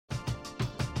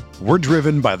We're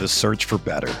driven by the search for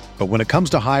better. But when it comes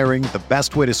to hiring, the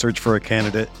best way to search for a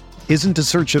candidate isn't to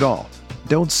search at all.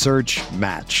 Don't search,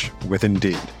 match with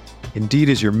Indeed. Indeed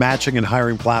is your matching and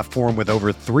hiring platform with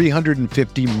over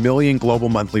 350 million global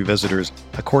monthly visitors,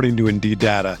 according to Indeed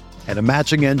data, and a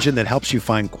matching engine that helps you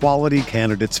find quality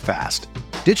candidates fast.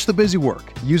 Ditch the busy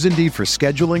work. Use Indeed for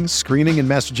scheduling, screening, and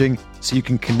messaging so you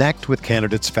can connect with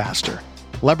candidates faster.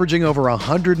 Leveraging over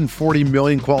 140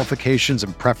 million qualifications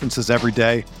and preferences every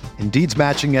day, Indeed's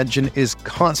matching engine is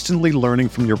constantly learning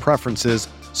from your preferences,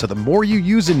 so the more you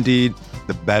use Indeed,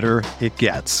 the better it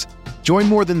gets. Join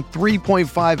more than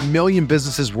 3.5 million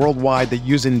businesses worldwide that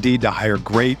use Indeed to hire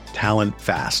great talent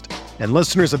fast. And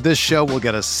listeners of this show will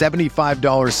get a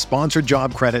 $75 sponsored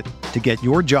job credit to get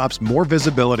your jobs more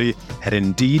visibility at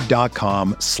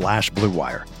Indeed.com/Blue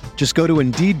Wire. Just go to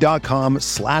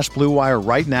Indeed.com/Blue Wire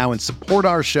right now and support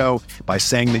our show by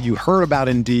saying that you heard about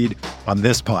Indeed on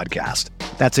this podcast.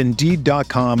 That's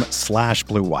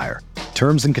Indeed.com/Blue Wire.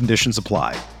 Terms and conditions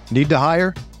apply. Need to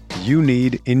hire? You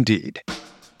need Indeed.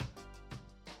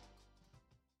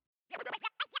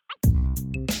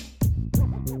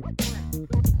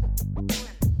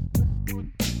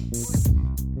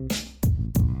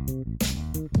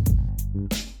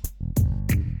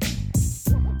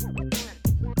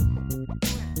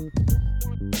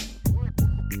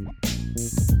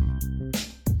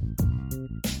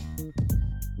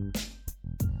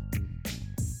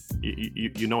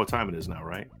 You know what time it is now,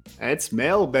 right? It's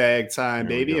mailbag time,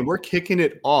 baby, and we're kicking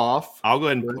it off. I'll go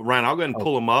ahead and Ryan, I'll go ahead and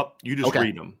pull them up. You just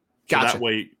read them. So gotcha. That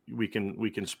way we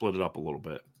can split it up a little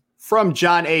bit. From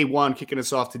John A1 kicking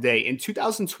us off today. In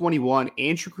 2021,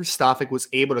 Andrew Kristofic was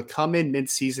able to come in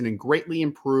midseason and greatly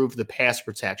improve the pass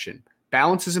protection.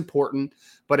 Balance is important,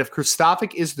 but if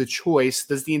Kristofic is the choice,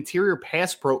 does the interior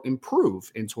pass pro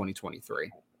improve in 2023?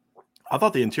 I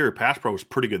thought the interior pass pro was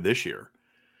pretty good this year.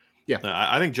 Yeah,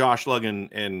 I think Josh Lugg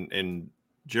and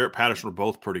Jarrett Patterson were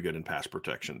both pretty good in pass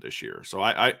protection this year. So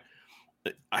I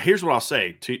here's what I'll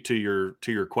say to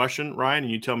your question, Ryan,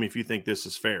 and you tell me if you think this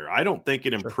is fair. I don't think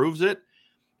it improves it,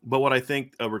 but what I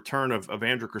think a return of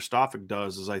Andrew Kristofic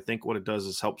does is I think what it does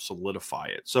is help solidify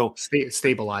it. So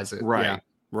stabilize it. Right. Yeah.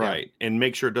 Right. And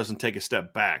make sure it doesn't take a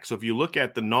step back. So if you look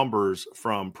at the numbers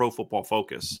from Pro Football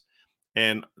Focus,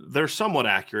 and they're somewhat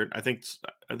accurate, I think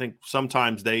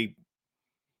sometimes they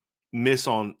miss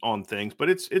on things, but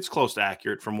it's close to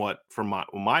accurate from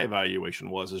my evaluation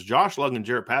was is Josh Lugg and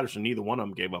Jarrett Patterson, neither one of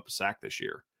them gave up a sack this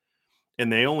year.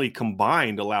 And they only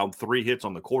combined allowed 3 hits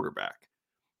on the quarterback.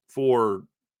 For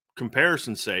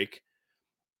comparison's sake,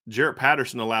 Jarrett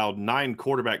Patterson allowed 9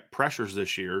 quarterback pressures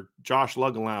this year. Josh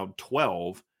Lugg allowed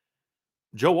 12.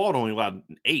 Joe Alt only allowed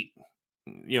 8.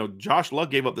 Josh Lugg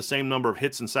gave up the same number of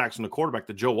hits and sacks on the quarterback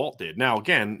that Joe Alt did. Now,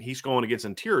 again, he's going against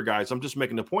interior guys. I'm just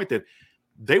making the point that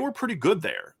they were pretty good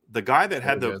there. The guy that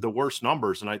had the worst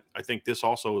numbers, and I think this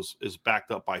also is backed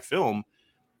up by film,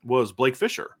 was Blake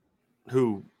Fisher,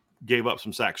 who gave up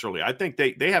some sacks early. I think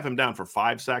they have him down for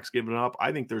 5 sacks given up.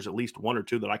 I think there's at least 1 or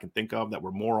 2 that I can think of that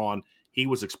were more on he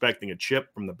was expecting a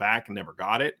chip from the back and never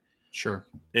got it. Sure.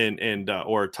 And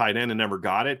or a tight end and never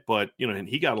got it. But, and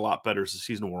he got a lot better as the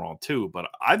season wore on too. But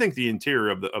I think the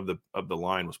interior of the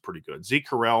line was pretty good. Zeke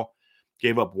Correll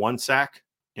gave up 1 sack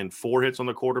and 4 hits on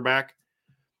the quarterback.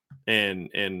 And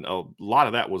a lot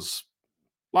of that was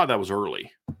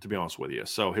early, to be honest with you.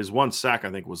 So his 1 sack,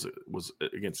 I think, was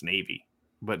against Navy,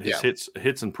 but his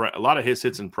a lot of his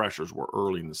hits and pressures were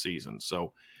early in the season.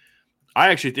 So I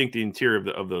actually think the interior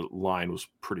of the line was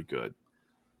pretty good.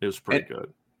 It was pretty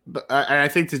good. But I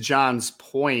think to John's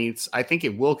point, I think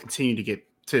it will continue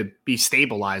to be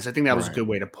stabilized. I think that was a good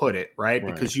way to put it, right?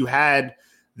 Because you had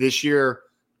this year.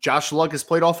 Josh Lugg has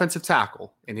played offensive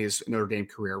tackle in his Notre Dame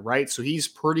career, right? So he's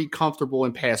pretty comfortable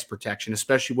in pass protection,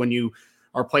 especially when you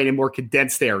are playing in more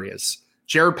condensed areas.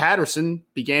 Jarrett Patterson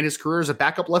began his career as a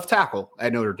backup left tackle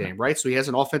at Notre Dame, right? So he has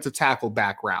an offensive tackle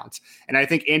background. And I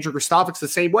think Andrew Kristofic's the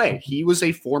same way. He was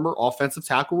a former offensive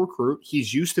tackle recruit.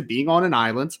 He's used to being on an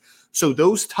island. So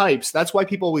those types, that's why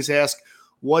people always ask,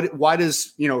 why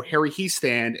does Harry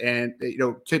Hiestand and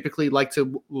typically like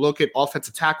to look at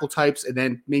offensive tackle types and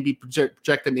then maybe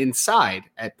project them inside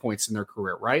at points in their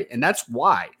career, right? And that's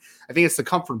why I think it's the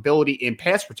comfortability in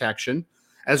pass protection,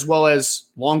 as well as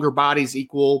longer bodies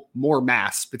equal more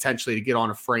mass potentially to get on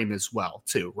a frame as well,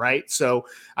 too, right? So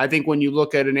I think when you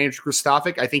look at an Andrew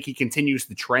Kristofic, I think he continues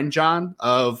the trend, John,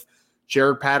 of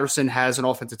Jarrett Patterson has an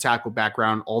offensive tackle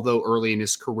background, although early in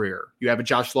his career. You have a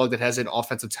Josh Lugg that has an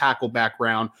offensive tackle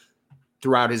background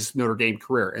throughout his Notre Dame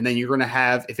career. And then you're going to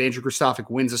have, if Andrew Kristofic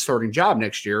wins a starting job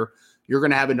next year, you're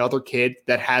going to have another kid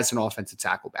that has an offensive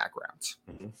tackle background.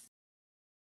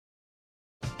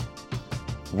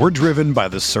 We're driven by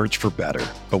the search for better.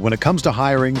 But when it comes to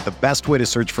hiring, the best way to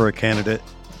search for a candidate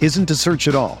isn't to search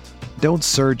at all. Don't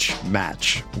search,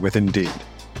 match with Indeed.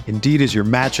 Indeed is your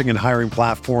matching and hiring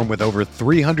platform with over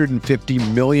 350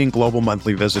 million global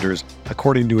monthly visitors,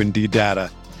 according to Indeed data,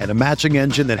 and a matching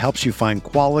engine that helps you find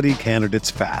quality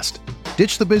candidates fast.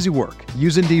 Ditch the busy work.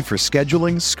 Use Indeed for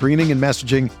scheduling, screening, and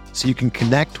messaging so you can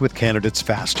connect with candidates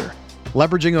faster.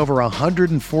 Leveraging over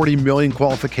 140 million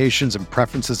qualifications and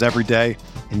preferences every day,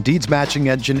 Indeed's matching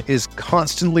engine is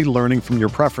constantly learning from your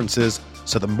preferences,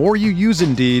 so the more you use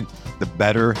Indeed, the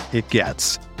better it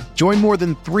gets. Join more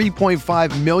than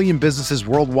 3.5 million businesses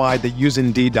worldwide that use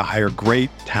Indeed to hire great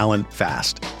talent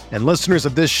fast. And listeners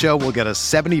of this show will get a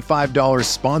 $75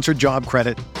 sponsored job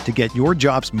credit to get your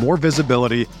jobs more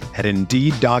visibility at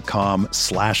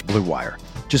Indeed.com/Blue Wire.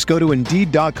 Just go to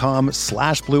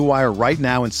Indeed.com/Blue Wire right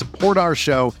now and support our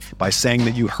show by saying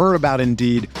that you heard about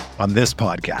Indeed on this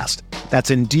podcast. That's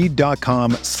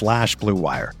Indeed.com/Blue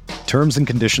Wire. Terms and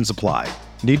conditions apply.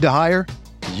 Need to hire?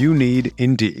 You need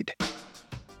Indeed.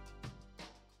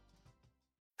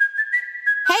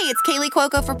 Hey, it's Kaylee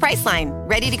Cuoco for Priceline.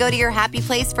 Ready to go to your happy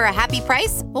place for a happy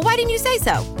price? Well, why didn't you say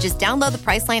so? Just download the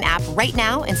Priceline app right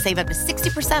now and save up to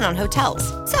 60% on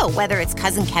hotels. So whether it's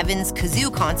Cousin Kevin's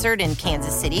Kazoo Concert in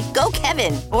Kansas City, go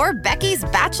Kevin, or Becky's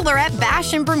Bachelorette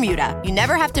Bash in Bermuda, you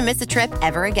never have to miss a trip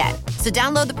ever again. So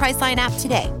download the Priceline app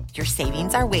today. Your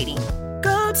savings are waiting.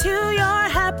 Go to your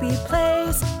happy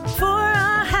place for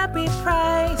a happy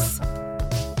price.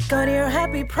 Go to your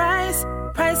happy price,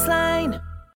 Priceline.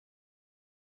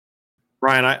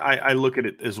 Ryan, I look at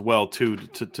it as well too.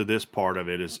 To this part of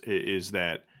it is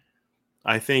that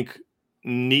I think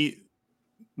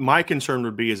my concern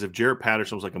would be is if Jarrett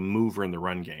Patterson was like a mover in the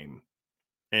run game,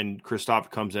 and Kristofic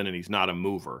comes in and he's not a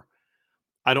mover.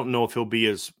 I don't know if he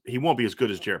won't be as good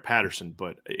as Jarrett Patterson,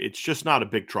 but it's just not a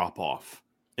big drop off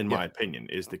in my opinion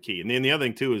is the key. And then the other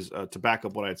thing too is to back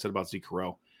up what I had said about Zeke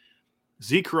Correll.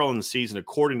 Zeke Correll in the season,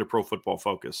 according to Pro Football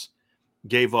Focus,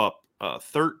 gave up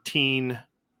 13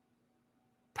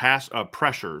 pass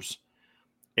pressures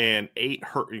and 8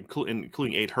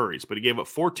 including 8 hurries, but he gave up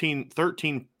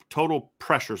 13 total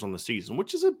pressures on the season,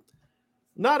 which is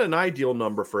not an ideal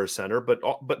number for a center, but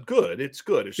good. It's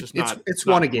good. It's just it's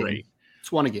not one a game. Great, it's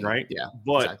one a game, right? Yeah,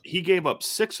 but exactly. He gave up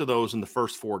 6 of those in the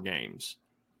first 4 games,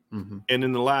 and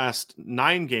in the last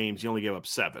 9 games he only gave up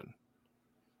 7.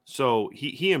 So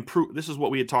he improved. This is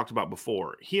what we had talked about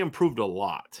before. He improved a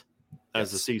lot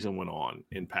as the season went on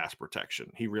in pass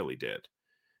protection. He really did.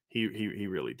 He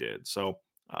really did. So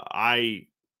it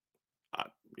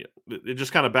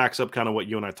just kind of backs up kind of what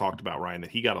you and I talked about, Ryan, that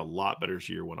he got a lot better as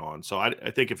the year went on. So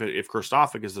I think if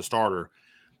Kristofic is the starter,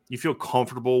 you feel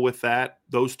comfortable with that,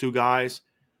 those 2 guys.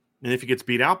 And if he gets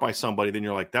beat out by somebody, then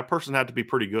you're like, that person had to be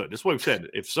pretty good. That's what we've said.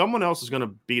 If someone else is going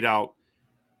to beat out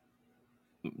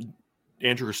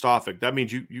Andrew Kristofic, that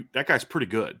means that guy's pretty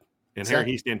good. And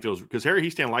exactly. Harry Hiestand feels, because Harry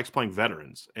Hiestand likes playing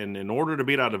veterans. And in order to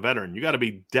beat out a veteran, you got to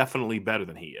be definitely better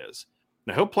than he is.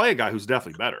 Now, he'll play a guy who's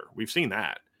definitely better. We've seen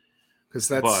that. Because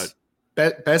that's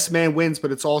best man wins, but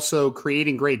it's also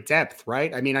creating great depth,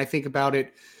 right? I mean, I think about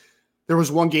it. There was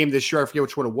one game this year, I forget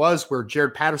which one it was, where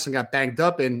Jared Patterson got banged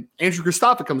up and Andrew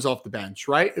Kristofic comes off the bench,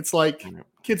 right? It's like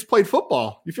kids played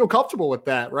football. You feel comfortable with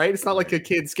that, right? It's not like a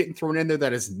kid's getting thrown in there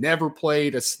that has never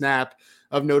played a snap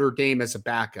of Notre Dame as a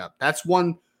backup. That's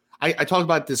one – I talked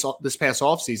about this past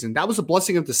offseason. That was a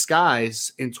blessing of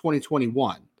disguise in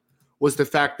 2021, was the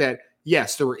fact that,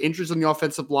 yes, there were injuries on the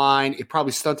offensive line. It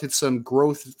probably stunted some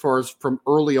growth for us from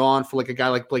early on for like a guy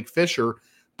like Blake Fisher,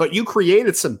 but you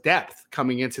created some depth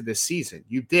coming into this season.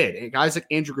 You did. And guys like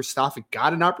Andrew Kristofic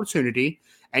got an opportunity,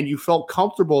 and you felt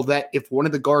comfortable that if one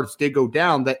of the guards did go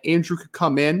down, that Andrew could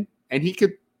come in and he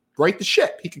could right the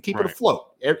ship. He could keep it afloat.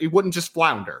 He wouldn't just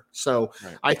flounder. So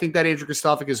I think that Andrew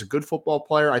Kristofic is a good football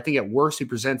player. I think at worst he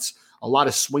presents a lot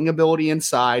of swing ability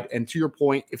inside. And to your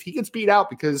point, if he gets beat out,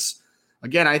 because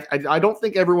again, I don't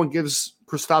think everyone gives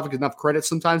Kristofic enough credit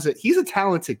sometimes, that he's a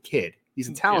talented kid. He's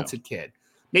a talented kid.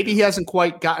 Maybe he hasn't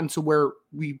quite gotten to where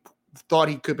we thought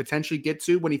he could potentially get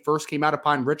to when he first came out of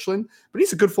Pine Richland, but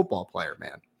he's a good football player,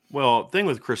 man. Well, the thing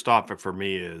with Kristofic for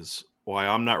me is why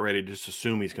I'm not ready to just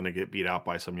assume he's going to get beat out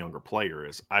by some younger player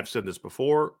is, I've said this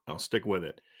before, I'll stick with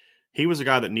it. He was a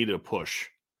guy that needed a push,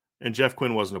 and Jeff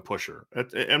Quinn wasn't a pusher.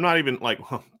 I'm not even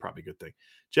like, well, probably a good thing.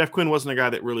 Jeff Quinn wasn't a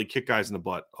guy that really kicked guys in the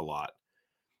butt a lot.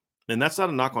 And that's not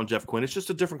a knock on Jeff Quinn. It's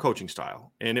just a different coaching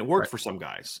style. And it worked for some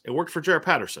guys. It worked for Jarrett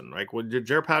Patterson, right?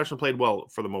 Jarrett Patterson played well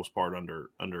for the most part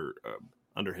under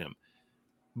him.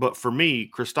 But for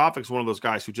me, Kristofic's one of those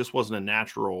guys who just wasn't a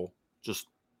natural, just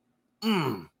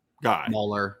guy.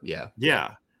 Smaller, yeah.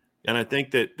 Yeah. And I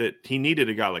think that he needed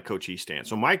a guy like Coach Easton.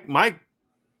 So my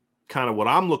kind of what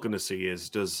I'm looking to see is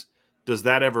does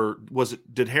that ever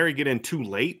did Harry get in too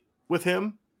late with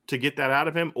him to get that out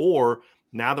of him? Or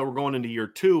now that we're going into year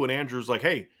 2 and Andrew's like,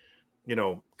 hey,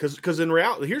 because in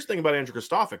reality, here's the thing about Andrew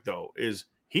Kristofic, though, is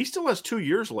he still has 2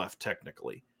 years left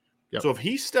technically. Yep. So if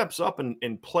he steps up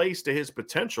and plays to his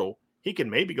potential, he can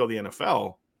maybe go to the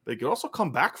NFL, but he could also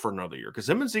come back for another year because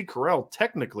him and Zeke Correll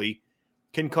technically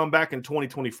can come back in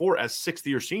 2024 as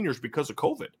 6th-year seniors because of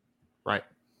COVID. Right.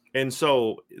 And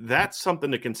so that's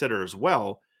something to consider as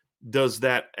well. Does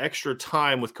that extra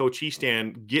time with Coach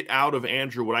Easton get out of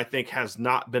Andrew what I think has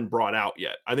not been brought out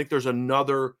yet? I think there's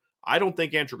another – I don't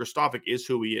think Andrew Kristofic is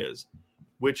who he is,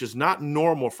 which is not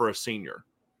normal for a senior.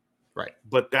 Right.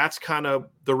 But that's kind of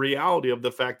the reality of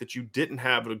the fact that you didn't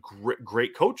have a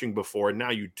great coaching before, and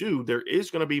now you do. There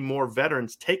is going to be more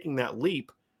veterans taking that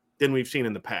leap than we've seen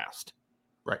in the past.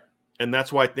 Right. And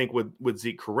that's why I think with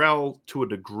Zeke Correll to a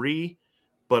degree,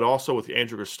 but also with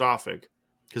Andrew Kristofic,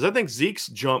 because I think Zeke's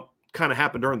jump kind of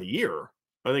happened during the year.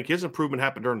 I think his improvement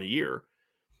happened during the year.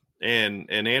 And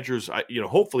Andrew's,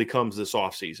 hopefully comes this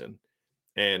offseason.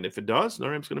 And if it does,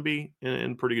 Notre Dame's going to be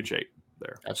in pretty good shape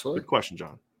there. Absolutely. Good question,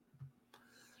 John.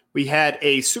 We had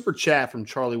a super chat from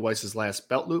Charlie Weiss's last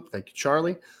belt loop. Thank you,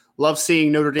 Charlie. Love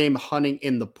seeing Notre Dame hunting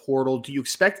in the portal. Do you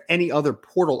expect any other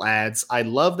portal ads? I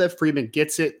love that Freeman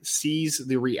gets it, sees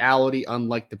the reality,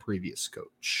 unlike the previous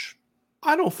coach.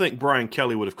 I don't think Brian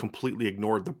Kelly would have completely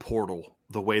ignored the portal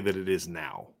the way that it is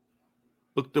now.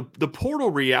 Look, the portal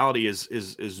reality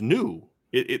is new.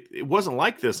 It wasn't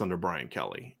like this under Brian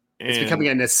Kelly. It's becoming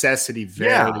a necessity.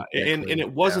 And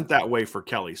it wasn't that way for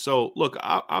Kelly. So look,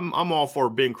 I'm all for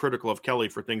being critical of Kelly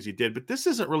for things he did, but this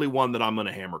isn't really one that I'm going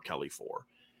to hammer Kelly for,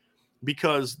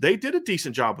 because they did a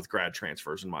decent job with grad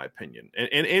transfers, in my opinion,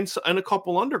 and a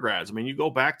couple undergrads. I mean, you go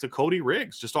back to Cody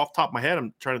Riggs. Just off the top of my head,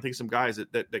 I'm trying to think of some guys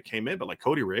that came in, but like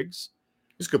Cody Riggs.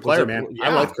 He's a good player, man. Yeah.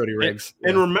 I like Cody Riggs.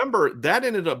 And remember, that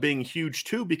ended up being huge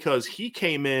too, because he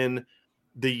came in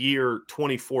the year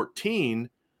 2014,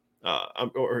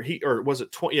 or was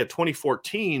it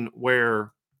 2014,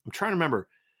 where I'm trying to remember.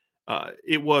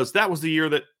 That was the year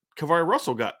that Kavari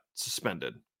Russell got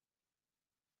suspended.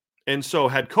 And so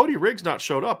had Cody Riggs not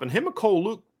showed up, and him and Cole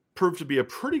Luke proved to be a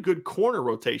pretty good corner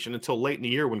rotation until late in the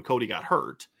year when Cody got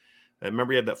hurt. I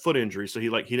remember he had that foot injury, so he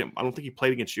didn't. I don't think he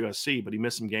played against USC, but he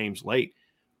missed some games late.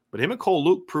 But him and Cole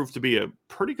Luke proved to be a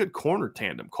pretty good corner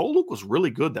tandem. Cole Luke was really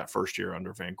good that first year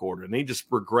under Van Gorder, and he just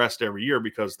regressed every year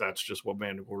because that's just what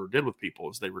Van Gorder did with people,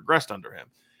 is they regressed under him.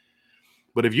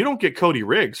 But if you don't get Cody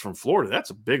Riggs from Florida,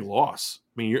 that's a big loss.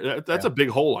 I mean, that's a big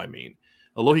hole. I mean,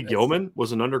 Alohi Gilman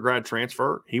was an undergrad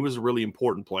transfer. He was a really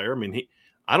important player. I mean,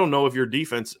 I don't know if your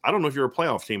defense, I don't know if you're a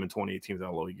playoff team in 2018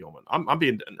 without Alohi Gilman. I'm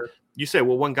being, you say,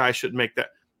 well, one guy shouldn't make that.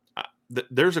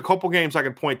 There's a couple games I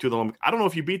could point to them. I don't know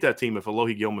if you beat that team if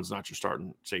Alohi Gilman's not your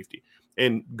starting safety.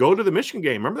 And go to the Michigan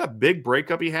game. Remember that big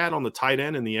breakup he had on the tight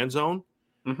end in the end zone?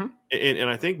 Mm-hmm. And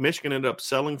I think Michigan ended up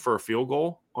settling for a field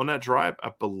goal on that drive,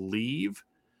 I believe.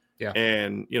 Yeah.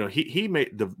 And, he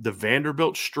made the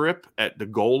Vanderbilt strip at the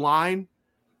goal line.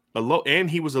 And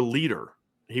he was a leader.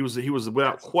 He was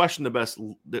without question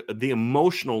the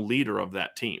emotional leader of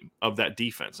that team, of that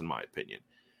defense, in my opinion.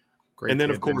 Great. And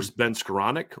then, of course, Ben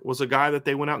Skoranek was a guy that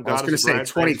they went out and got. I was going to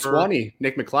say 2020,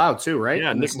 Nick McLeod too, right?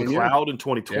 Yeah, Nick McLeod in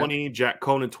 2020, Jack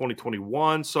Cohn in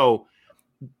 2021. So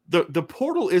the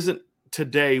portal isn't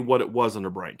today what it was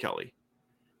under Brian Kelly.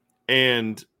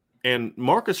 And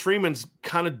Marcus Freeman's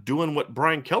kind of doing what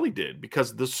Brian Kelly did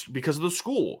because of the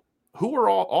school. Who are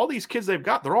all these kids they've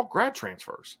got? They're all grad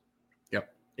transfers.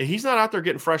 Yep. And he's not out there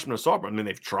getting freshmen and sophomore. I mean,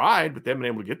 they've tried, but they haven't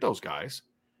been able to get those guys.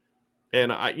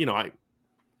 And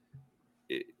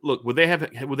look, would they have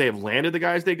landed the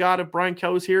guys they got if Brian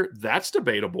Kelly's here? That's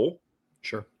debatable.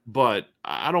 Sure. But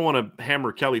I don't want to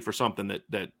hammer Kelly for something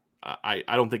that I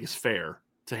don't think is fair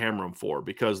to hammer him for,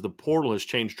 because the portal has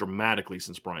changed dramatically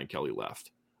since Brian Kelly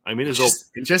left. I mean, it's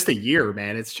just a year,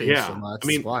 man. It's changed so much. I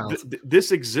mean,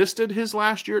 this existed his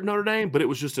last year at Notre Dame, but it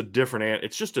was just a different.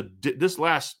 It's just this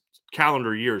last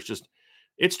calendar year is just,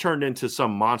 it's turned into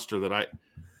some monster that I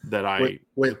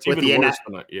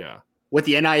with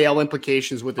the NIL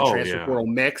implications with the transfer portal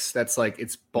mix. That's like,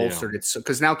 it's bolstered. It's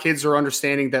because now kids are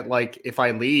understanding that, like, if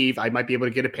I leave, I might be able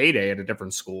to get a payday at a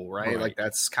different school, right? Like,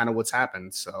 that's kind of what's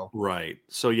happened. So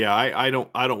So yeah, I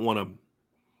don't want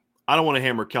to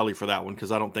hammer Kelly for that one,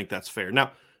 because I don't think that's fair.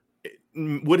 Now,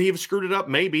 would he have screwed it up?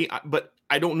 Maybe, but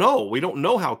I don't know. We don't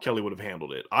know how Kelly would have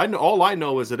handled it. All I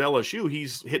know is at LSU,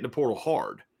 he's hitting the portal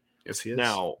hard. Yes, he is.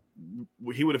 Now,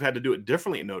 he would have had to do it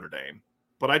differently at Notre Dame.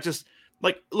 But I just,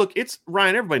 look, it's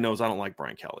Ryan. Everybody knows I don't like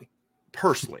Brian Kelly.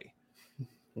 personally.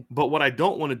 But what I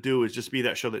don't want to do is just be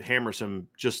that show that hammers him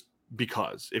just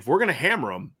because. If we're going to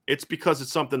hammer him, it's because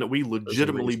it's something that we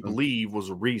legitimately believe was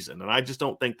a reason. And I just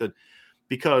don't think that,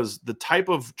 because the type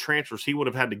of transfers he would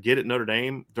have had to get at Notre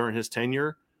Dame during his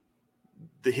tenure,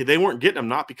 they weren't getting him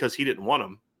not because he didn't want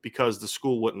him, because the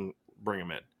school wouldn't bring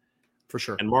him in. For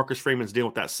sure. And Marcus Freeman's dealing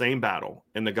with that same battle.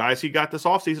 And the guys he got this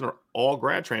offseason are all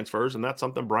grad transfers, and that's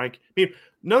something Brian – I mean,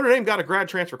 Notre Dame got a grad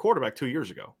transfer quarterback 2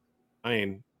 years ago. I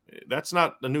mean, that's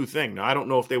not a new thing. Now, I don't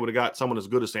know if they would have got someone as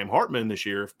good as Sam Hartman this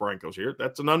year if Brian goes here.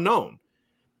 That's an unknown.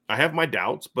 I have my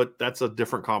doubts, but that's a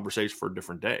different conversation for a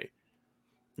different day.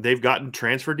 They've gotten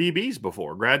transfer DBs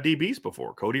before, grad DBs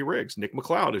before, Cody Riggs, Nick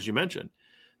McLeod, as you mentioned.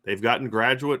 They've gotten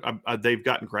graduate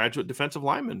defensive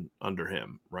linemen under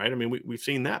him, right? I mean, we've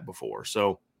seen that before.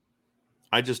 So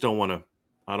I just don't want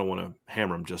to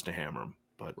hammer him just to hammer him.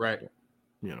 But right,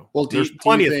 well, there's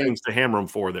plenty of things to hammer him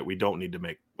for that we don't need to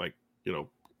make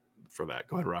for that.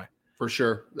 Go ahead, Rye. For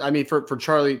sure. I mean, for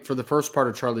Charlie, for the first part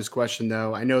of Charlie's question,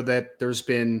 though, I know that there's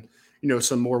been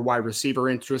some more wide receiver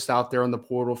interest out there on the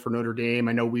portal for Notre Dame.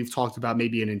 I know we've talked about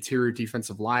maybe an interior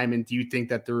defensive lineman. Do you think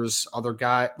that there's other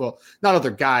guys? Well, not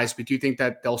other guys, but do you think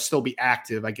that they'll still be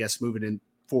active, I guess, moving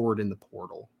forward in the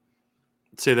portal?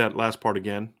 Say that last part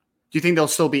again. Do you think they'll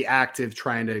still be active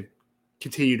trying to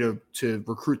continue to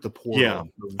recruit the portal? Yeah,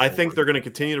 I think they're going to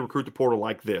continue to recruit the portal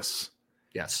like this.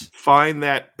 Yes. Find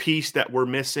that piece that we're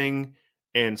missing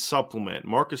and supplement.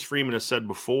 Marcus Freeman has said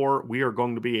before, we are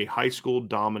going to be a high school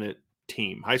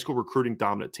recruiting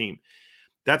dominant team.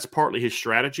 That's partly his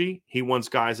strategy. He wants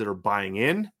guys that are buying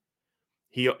in.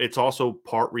 It's also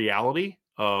part reality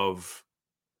of,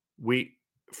 we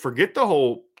forget the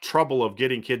whole trouble of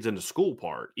getting kids into school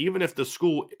part. Even if the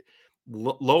school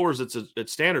lowers its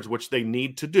standards, which they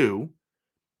need to do,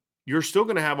 you're still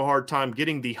going to have a hard time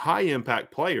getting the high impact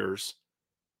players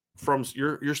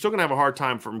you're still going to have a hard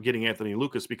time from getting Anthony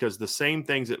Lucas, because the same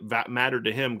things that mattered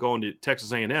to him going to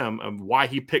Texas A&M and why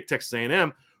he picked Texas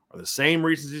A&M are the same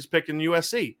reasons he's picking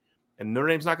USC. And Notre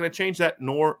Dame's not going to change that,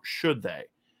 nor should they.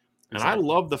 Exactly. And I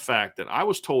love the fact that I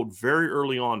was told very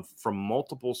early on from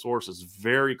multiple sources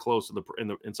very close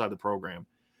to inside the program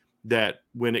that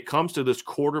when it comes to this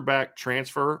quarterback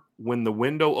transfer, when the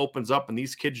window opens up and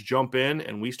these kids jump in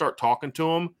and we start talking to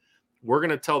them, we're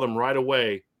going to tell them right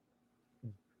away,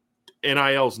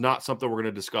 NIL is not something we're going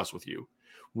to discuss with you.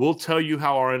 We'll tell you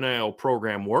how our NIL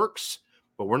program works,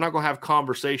 but we're not going to have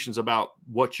conversations about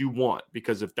what you want,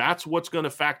 because if that's what's going to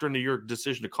factor into your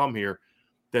decision to come here,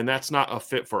 then that's not a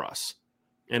fit for us.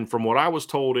 And from what I was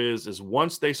told is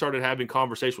once they started having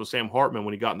conversations with Sam Hartman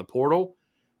when he got in the portal,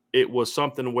 it was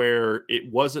something where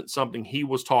it wasn't something he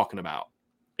was talking about.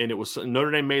 And it was Notre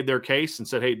Dame made their case and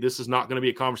said, hey, this is not going to be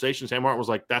a conversation. Sam Hartman was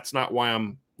like, that's not why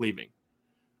I'm leaving.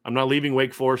 I'm not leaving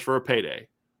Wake Forest for a payday.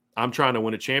 I'm trying to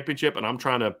win a championship, and I'm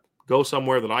trying to go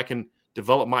somewhere that I can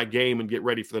develop my game and get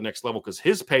ready for the next level, because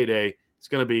his payday is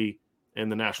going to be in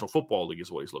the National Football League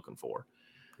is what he's looking for.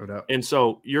 No doubt. And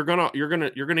so you're gonna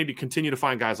need to continue to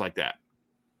find guys like that,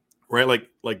 right?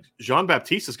 Like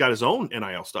Jean-Baptiste has got his own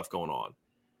NIL stuff going on.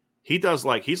 He does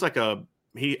on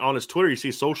his Twitter, you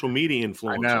see social media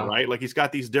influencer, right? Like he's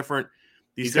got these different.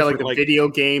 He's got like a video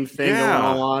game thing going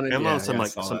on. And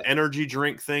some energy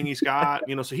drink thing he's got,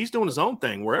 so he's doing his own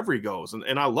thing wherever he goes.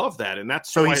 And I love that. And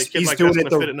that's so why he's doing it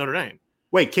fit at Notre Dame.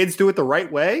 Wait, kids do it the right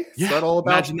way? Yeah. Is that all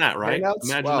about? Imagine that, right? Hangouts?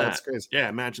 Imagine that. That's crazy. Yeah,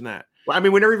 imagine that. Well, I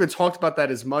mean, we never even talked about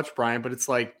that as much, Brian, but it's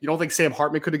like, you don't think Sam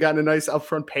Hartman could have gotten a nice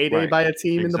upfront payday by a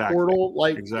team in the portal?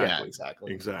 Like,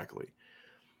 Exactly.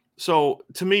 So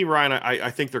to me, Ryan, I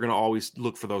think they're going to always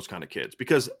look for those kind of kids,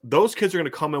 because those kids are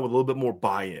going to come in with a little bit more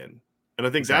buy-in. And I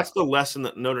think that's the lesson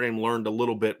that Notre Dame learned a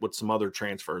little bit with some other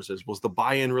transfers was the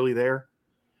buy-in really there?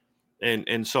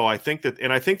 And so I think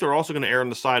they're also going to err on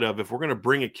the side of, if we're going to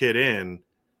bring a kid in,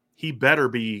 he better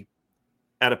be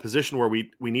at a position where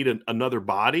we need another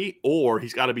body, or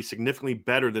he's got to be significantly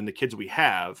better than the kids we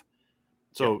have.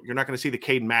 So you're not going to see the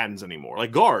Caden Maddens anymore.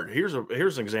 Like guard, here's an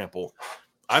example.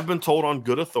 I've been told on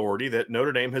good authority that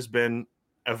Notre Dame has been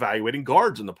evaluating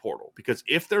guards in the portal, because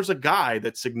if there's a guy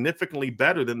that's significantly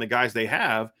better than the guys they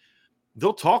have,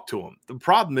 they'll talk to him. The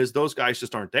problem is those guys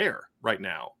just aren't there right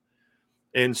now.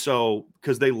 And so,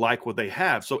 because they like what they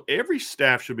have. So every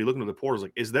staff should be looking at the portals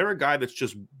like, is there a guy that's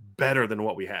just better than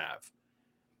what we have?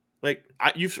 Like,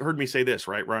 you've heard me say this,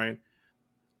 right, Ryan?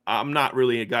 I'm not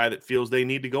really a guy that feels they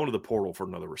need to go into the portal for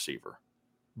another receiver.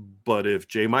 But if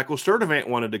J. Michael Sturdivant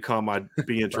wanted to come, I'd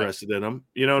be interested in him.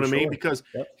 You know what I mean? Because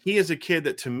he is a kid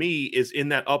that, to me, is in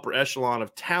that upper echelon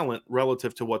of talent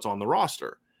relative to what's on the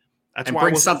roster. That's and why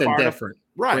bring something different.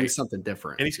 Right. Bring something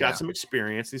different. And he's got some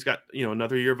experience. He's got,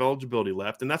 another year of eligibility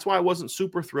left. And that's why I wasn't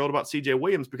super thrilled about CJ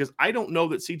Williams, because I don't know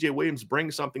that CJ Williams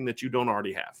brings something that you don't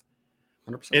already have.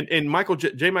 100%. And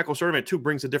Michael Servant too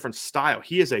brings a different style.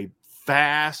 He is a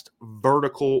fast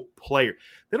vertical player.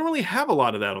 They don't really have a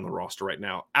lot of that on the roster right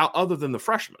now, other than the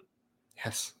freshman.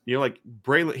 Yes. Like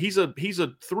Braylon, he's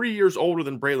a 3 years older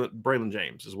than Braylon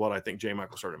James is what I think J.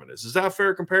 Michael Sermon is. Is that a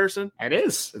fair comparison? It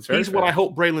is. He's what I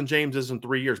hope Braylon James is in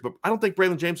 3 years, but I don't think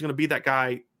Braylon James is going to be that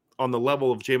guy on the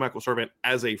level of J. Michael Servant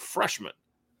as a freshman.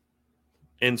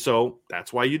 And so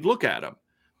that's why you'd look at him.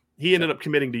 He ended up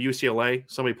committing to UCLA.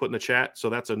 Somebody put in the chat. So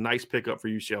that's a nice pickup for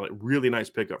UCLA. Really nice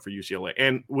pickup for UCLA.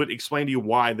 And would explain to you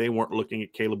why they weren't looking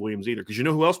at Caleb Williams either. Because you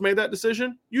know who else made that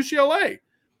decision? UCLA.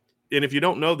 And if you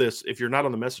don't know this, if you're not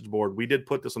on the message board, we did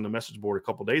put this on the message board a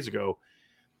couple days ago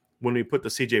when we put the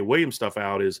CJ Williams stuff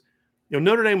out, is,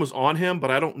 Notre Dame was on him,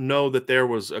 but I don't know that there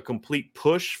was a complete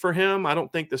push for him. I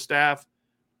don't think the staff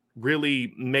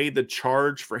really made the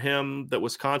charge for him that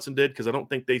Wisconsin did, because I don't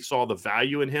think they saw the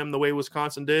value in him the way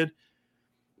Wisconsin did.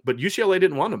 But UCLA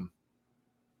didn't want him.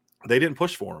 They didn't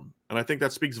push for him. And I think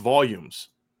that speaks volumes.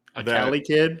 A Cali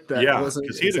kid?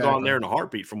 Because he'd have gone there in a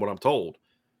heartbeat from what I'm told.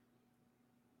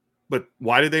 But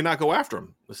why did they not go after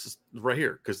him? This is right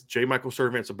here, because J. Michael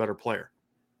Servant's a better player.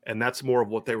 And that's more of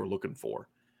what they were looking for.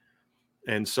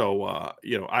 And so,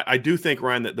 I do think,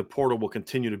 Ryan, that the portal will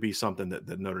continue to be something that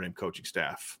the Notre Dame coaching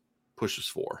staff pushes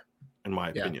for, in my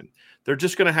opinion. They're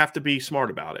just going to have to be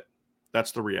smart about it.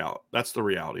 That's the reality. That's the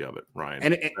reality of it,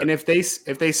 Ryan. And if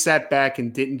they sat back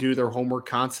and didn't do their homework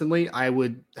constantly, I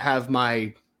would have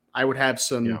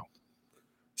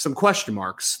some question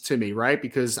marks to me, right?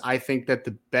 Because I think that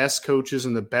the best coaches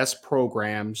and the best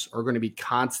programs are going to be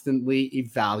constantly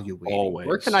evaluating. Always.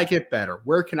 Where can I get better?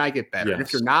 Where can I get better? Yes. And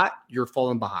if you're not, you're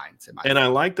falling behind. I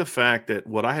like the fact that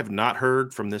what I have not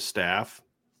heard from this staff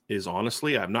is,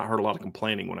 honestly, I've not heard a lot of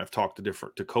complaining when I've talked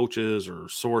to coaches or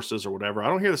sources or whatever. I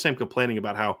don't hear the same complaining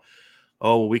about how,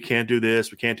 we can't do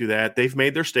this, we can't do that. They've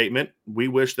made their statement. We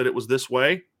wish that it was this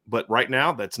way. But right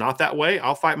now, that's not that way.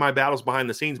 I'll fight my battles behind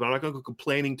the scenes, but I'm not going to go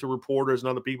complaining to reporters and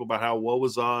other people about how woe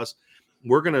is us.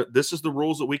 This is the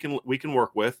rules that we can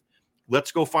work with.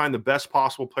 Let's go find the best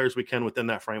possible players we can within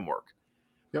that framework.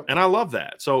 Yep. And I love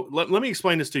that. So let me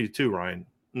explain this to you too, Ryan.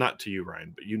 Not to you,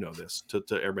 Ryan, but you know this, to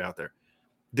everybody out there.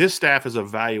 This staff has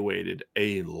evaluated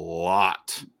a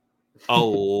lot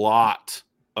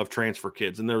of transfer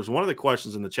kids. And there was one of the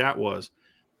questions in the chat was,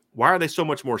 why are they so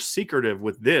much more secretive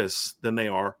with this than they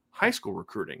are high school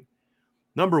recruiting?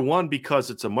 Number one, because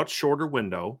it's a much shorter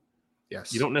window.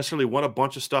 Yes. You don't necessarily want a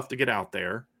bunch of stuff to get out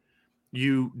there.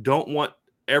 You don't want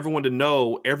everyone to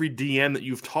know every DN that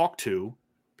you've talked to,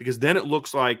 because then it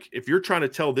looks like if you're trying to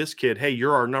tell this kid, hey,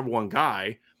 you're our number one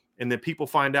guy, and then people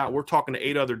find out we're talking to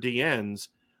 8 other DNs,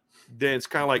 then it's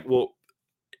kind of like, well,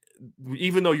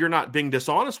 even though you're not being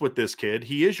dishonest with this kid,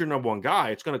 he is your number one guy.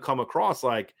 It's going to come across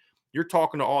like you're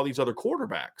talking to all these other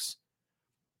quarterbacks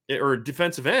or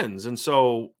defensive ends. And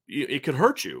so it could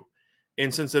hurt you.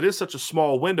 And since it is such a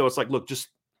small window, it's like, look, just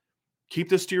keep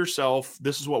this to yourself.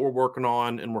 This is what we're working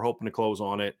on, and we're hoping to close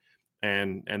on it.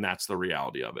 And that's the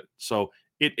reality of it. So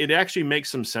it actually makes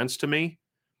some sense to me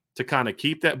to kind of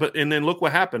keep that. And then look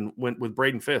what happened with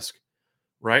Braden Fisk,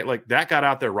 right? Like that got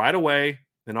out there right away.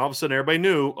 And all of a sudden everybody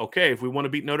knew, okay, if we want to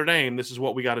beat Notre Dame, this is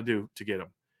what we got to do to get them.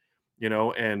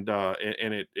 And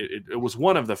it was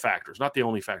one of the factors, not the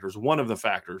only factors, one of the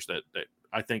factors that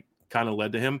I think kind of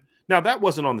led to him. Now, that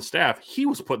wasn't on the staff. He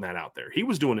was putting that out there. He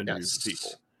was doing interviews with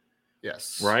people.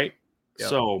 Yes. Right? Yep.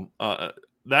 So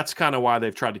that's kind of why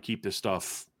they've tried to keep this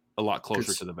stuff a lot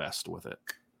closer to the vest with it.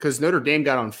 Because Notre Dame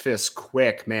got on Fisk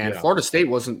quick, man. Yeah. Florida State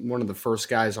wasn't one of the first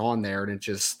guys on there, and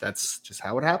that's just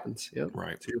how it happens. Yep.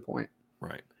 Right. To your point.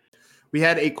 Right. We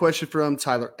had a question from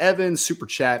Tyler Evans, Super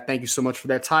Chat. Thank you so much for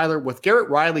that, Tyler. With Garrett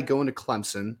Riley going to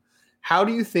Clemson, how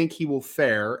do you think he will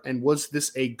fare? And was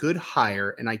this a good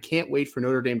hire? And I can't wait for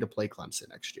Notre Dame to play Clemson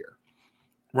next year.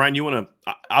 Ryan, you want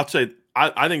to – I'll say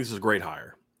I think this is a great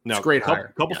hire. Now, it's a great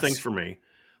hire. Couple things for me.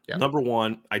 Yeah. Number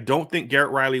one, I don't think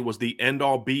Garrett Riley was the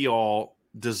end-all, be-all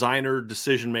designer,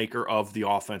 decision-maker of the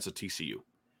offense at TCU.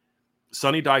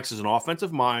 Sonny Dykes is an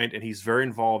offensive mind, and he's very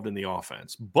involved in the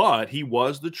offense. But he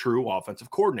was the true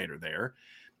offensive coordinator there.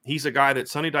 He's a guy that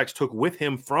Sonny Dykes took with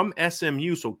him from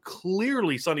SMU, so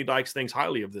clearly Sonny Dykes thinks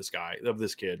highly of this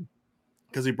kid,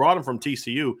 because he brought him from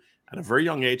TCU at a very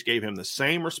young age, gave him the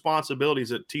same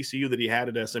responsibilities at TCU that he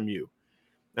had at SMU.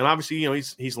 And obviously,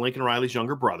 he's Lincoln Riley's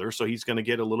younger brother, so he's going to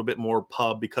get a little bit more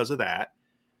pub because of that.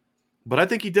 But I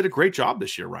think he did a great job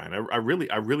this year, Ryan. I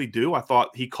really do. I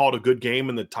thought he called a good game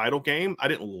in the title game. I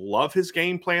didn't love his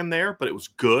game plan there, but it was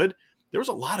good. There was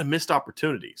a lot of missed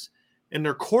opportunities, and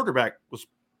their quarterback was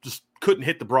just couldn't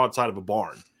hit the broadside of a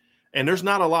barn. And there's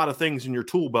not a lot of things in your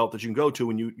tool belt that you can go to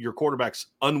when your quarterback's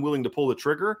unwilling to pull the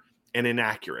trigger and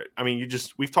inaccurate. I mean,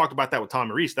 we've talked about that with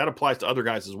Tommy Rees. That applies to other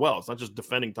guys as well. It's not just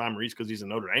defending Tommy Rees because he's a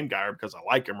Notre Dame guy or because I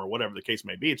like him or whatever the case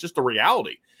may be. It's just the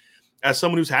reality. As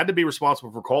someone who's had to be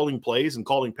responsible for calling plays and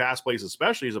calling pass plays,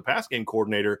 especially as a pass game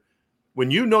coordinator, when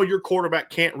you know your quarterback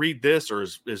can't read this or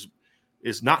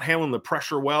is not handling the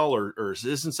pressure well or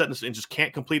isn't setting this and just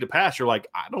can't complete a pass, you're like,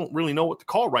 I don't really know what to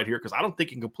call right here because I don't think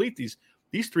he can complete these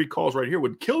three calls right here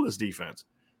would kill this defense.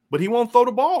 But he won't throw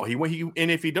the ball.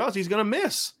 And if he does, he's going to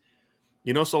miss.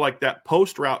 So like that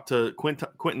post route to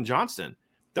Quentin Johnston,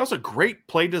 that was a great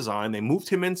play design. They moved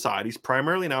him inside. He's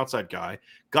primarily an outside guy.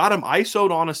 Got him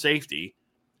ISO'd on a safety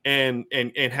and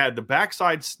had the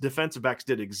backside defensive backs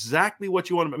did exactly what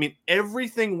you wanted. I mean,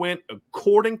 everything went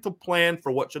according to plan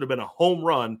for what should have been a home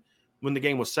run when the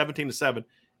game was 17-7.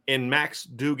 And Max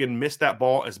Duggan missed that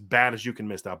ball as bad as you can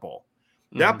miss that ball.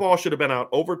 Mm-hmm. That ball should have been out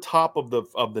over top of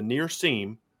the near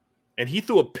seam, and he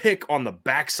threw a pick on the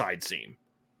backside seam.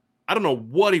 I don't know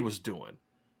what he was doing.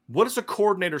 What is a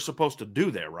coordinator supposed to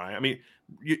do there, right? I mean,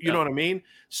 you know what I mean?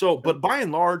 So, but by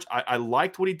and large, I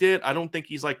liked what he did. I don't think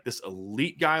he's like this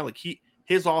elite guy. Like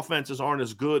his offenses aren't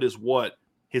as good as what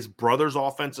his brother's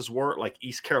offenses were, like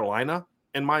East Carolina,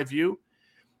 in my view.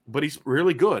 But he's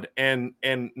really good. And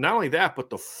not only that, but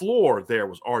the floor there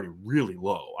was already really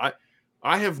low.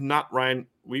 I have not, Ryan,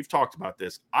 we've talked about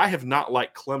this. I have not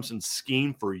liked Clemson's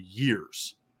scheme for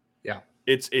years. Yeah.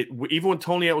 Even when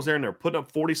Tony was there and they're putting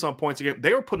up 40-some points a game,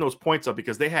 they were putting those points up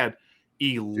because they had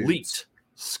elite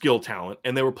skill talent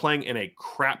and they were playing in a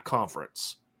crap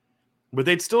conference. But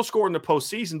they'd still score in the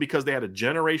postseason because they had a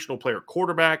generational player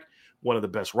quarterback, one of the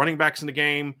best running backs in the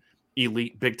game,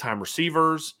 elite big-time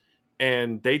receivers,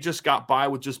 and they just got by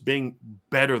with just being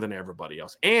better than everybody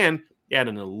else. And they had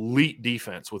an elite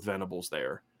defense with Venables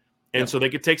there. And so they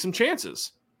could take some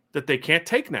chances that they can't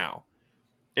take now.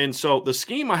 And so the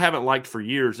scheme I haven't liked for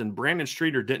years, and Brandon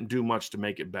Streeter didn't do much to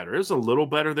make it better. It was a little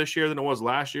better this year than it was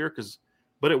last year,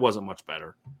 but it wasn't much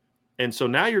better. And so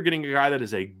now you're getting a guy that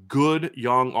is a good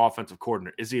young offensive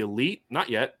coordinator. Is he elite? Not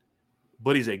yet,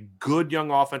 but he's a good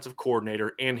young offensive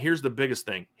coordinator. And here's the biggest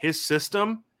thing. His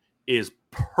system is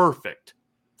perfect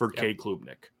for Cade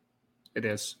Klubnik. It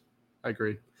is. I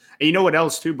agree. And you know what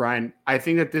else too, Brian? I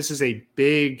think that this is a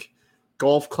big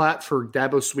golf clap for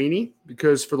Dabo Swinney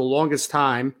because for the longest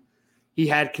time, he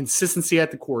had consistency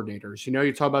at the coordinators.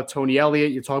 You talk about Tony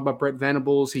Elliott, you talk about Brett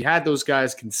Venables. He had those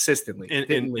guys consistently.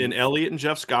 And Elliott and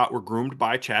Jeff Scott were groomed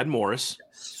by Chad Morris.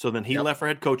 Yes. So then he left for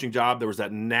head coaching job. There was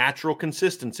that natural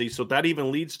consistency. So that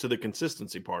even leads to the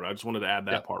consistency part. I just wanted to add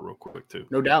that part real quick too.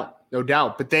 No doubt.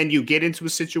 But then you get into a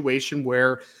situation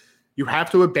where you have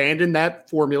to abandon that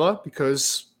formula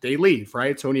because they leave,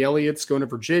 right? Tony Elliott's going to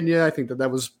Virginia. I think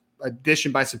that was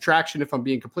addition by subtraction, if I'm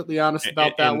being completely honest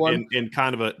about that one. And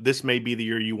kind of this may be the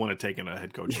year you want to take in a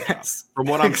head coaching job. From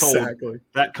what I'm told,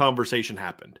 that conversation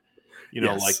happened.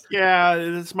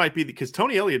 This might be because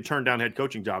Tony Elliott turned down head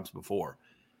coaching jobs before.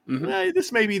 Mm-hmm.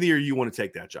 This may be the year you want to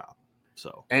take that job.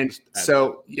 But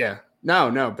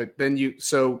then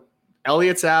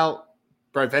Elliott's out.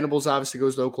 Brett Venables obviously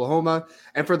goes to Oklahoma.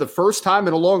 And for the first time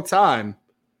in a long time,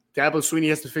 Dabo Swinney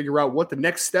has to figure out what the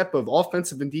next step of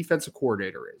offensive and defensive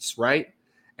coordinator is, right?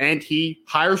 And he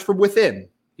hires from within.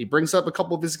 He brings up a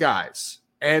couple of his guys.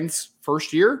 And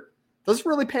first year doesn't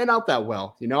really pan out that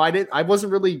well. I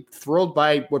wasn't really thrilled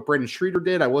by what Brandon Streeter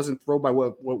did. I wasn't thrilled by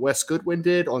what Wes Goodwin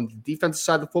did on the defensive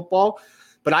side of the football.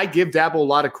 But I give Dabo a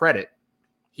lot of credit.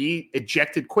 He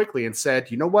ejected quickly and said,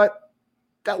 you know what?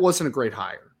 That wasn't a great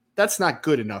hire. That's not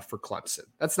good enough for Clemson.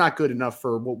 That's not good enough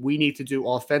for what we need to do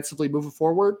offensively moving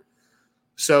forward.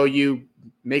 So you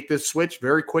make this switch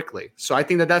very quickly. So I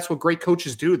think that's what great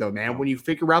coaches do, though, man. When you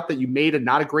figure out that you made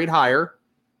not a great hire,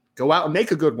 go out and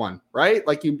make a good one, right?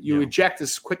 Like you eject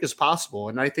as quick as possible.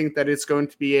 And I think that it's going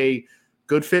to be a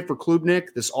good fit for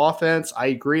Klubnik, this offense. I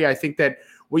agree. I think that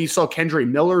what you saw Kendre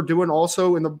Miller doing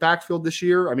also in the backfield this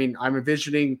year, I mean, I'm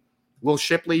envisioning Will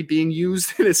Shipley being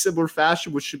used in a similar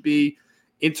fashion, which should be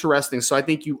interesting. So I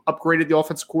think you upgraded the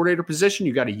offensive coordinator position.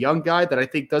 You got a young guy that I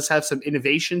think does have some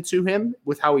innovation to him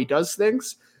with how he does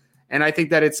things. And I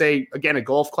think that it's a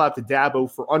golf clap to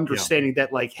Dabo for understanding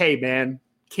that, like, hey, man,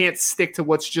 can't stick to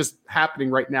what's just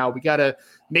happening right now. We got to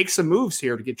make some moves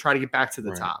here to try to get back to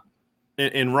the top.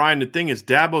 And Ryan, the thing is,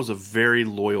 Dabo's a very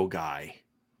loyal guy.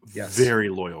 Yes. Very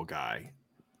loyal guy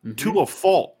to a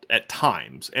fault at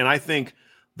times. And I think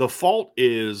the fault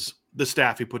is the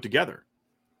staff he put together.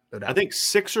 I think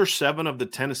 6 or 7 of the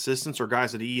 10 assistants are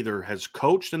guys that he either has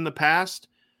coached in the past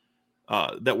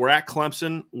that were at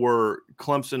Clemson, or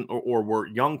were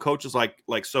young coaches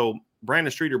so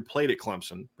Brandon Streeter played at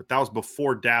Clemson, but that was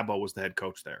before Dabo was the head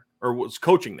coach there or was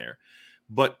coaching there.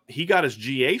 But he got his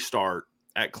GA start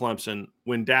at Clemson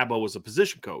when Dabo was a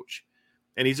position coach.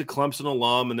 And he's a Clemson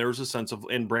alum, and there was a sense of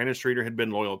 – and Brandon Streeter had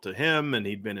been loyal to him, and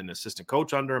he'd been an assistant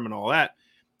coach under him and all that.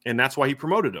 And that's why he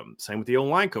promoted him. Same with the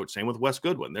O-line coach, same with Wes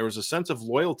Goodwin. There was a sense of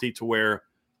loyalty to where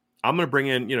I'm going to bring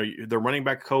in, the running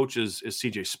back coach is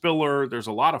CJ Spiller. There's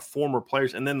a lot of former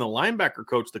players. And then the linebacker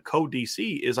coach, the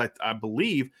co-DC, is, I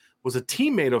believe, was a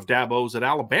teammate of Dabo's at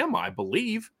Alabama, I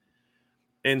believe.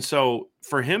 And so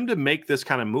for him to make this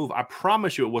kind of move, I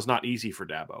promise you it was not easy for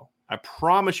Dabo. I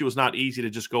promise you it was not easy to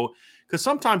just go, because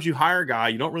sometimes you hire a guy,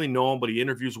 you don't really know him, but he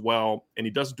interviews well and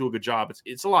he doesn't do a good job.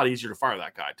 It's a lot easier to fire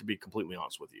that guy, to be completely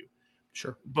honest with you.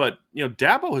 Sure. But,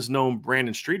 Dabo has known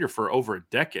Brandon Streeter for over a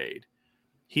decade.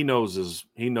 He knows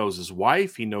his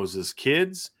wife, he knows his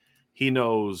kids, he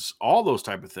knows all those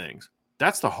type of things.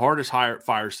 That's the hardest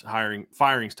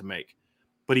firings to make.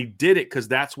 But he did it because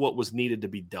that's what was needed to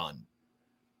be done.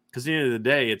 Because at the end of the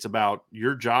day, it's about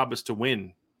your job is to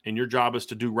win, and your job is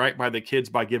to do right by the kids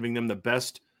by giving them the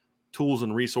best tools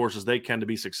and resources they can to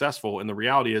be successful. And the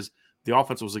reality is the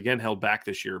offense was again held back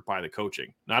this year by the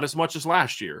coaching. Not as much as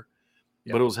last year,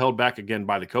 but it was held back again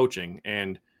by the coaching.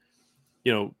 And,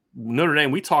 Notre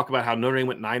Dame, we talk about how Notre Dame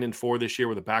went 9-4 this year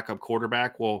with a backup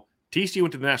quarterback. Well, TCU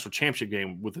went to the national championship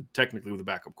game technically with a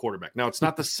backup quarterback. Now, it's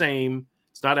not the same.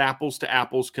 It's not apples to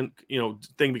apples, thing,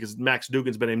 because Max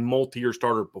Duggan's been a multi-year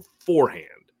starter beforehand.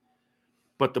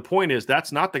 But the point is,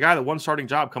 that's not the guy that won starting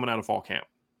job coming out of fall camp.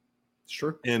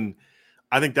 Sure. And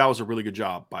I think that was a really good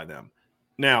job by them.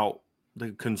 Now,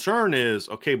 the concern is,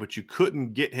 okay, but you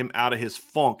couldn't get him out of his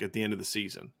funk at the end of the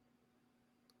season.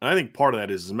 And I think part of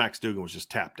that is Max Duggan was just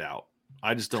tapped out.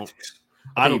 I just don't.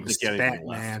 I don't think anything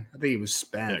left. Man. I think he was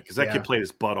spent. Yeah, because that kid played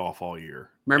his butt off all year.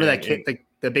 Remember that kid,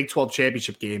 the Big 12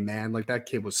 championship game, man? Like, that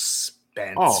kid was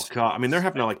spent. Oh, God. I mean, they're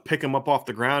having to, pick him up off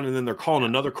the ground, and then they're calling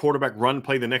another quarterback run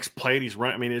play the next play, and he's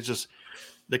running. I mean, it's just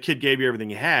the kid gave you everything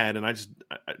he had, and I just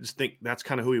think that's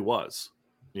kind of who he was,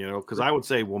 because I would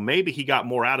say, well, maybe he got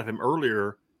more out of him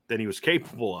earlier than he was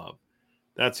capable of.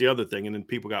 That's the other thing, and then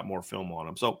people got more film on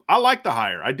him. So I like the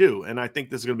hire. I do, and I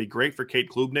think this is going to be great for Cade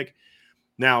Klubnik.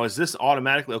 Now, is this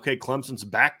automatically, okay, Clemson's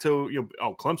back to,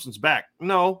 Clemson's back?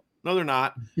 No, they're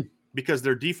not, because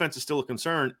their defense is still a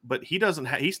concern, but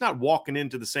he's not walking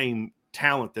into the same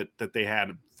talent that they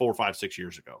had 4, 5, 6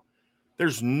 years ago.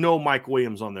 There's no Mike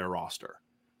Williams on their roster.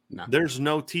 No. There's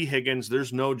no T. Higgins.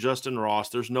 There's no Justin Ross.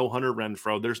 There's no Hunter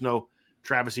Renfrow. There's no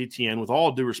Travis Etienne. With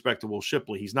all due respect to Will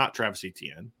Shipley, he's not Travis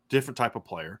Etienne. Different type of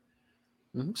player.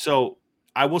 Mm-hmm. So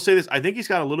I will say this. I think he's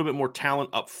got a little bit more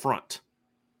talent up front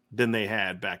than they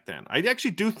had back then. I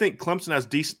actually do think Clemson has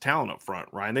decent talent up front,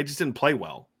 Ryan. They just didn't play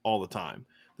well all the time.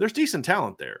 There's decent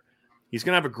talent there. He's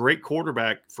going to have a great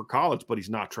quarterback for college, but he's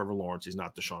not Trevor Lawrence. He's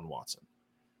not Deshaun Watson,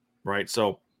 right?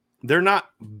 So they're not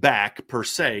back per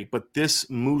se, but this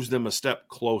moves them a step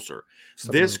closer.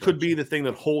 This could be the thing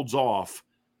that holds off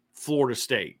Florida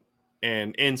State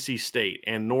and NC State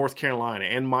and North Carolina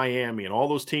and Miami and all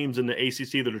those teams in the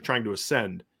ACC that are trying to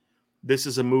ascend. This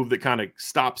is a move that kind of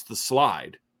stops the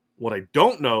slide. What I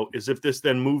don't know is if this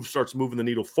then starts moving the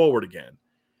needle forward again.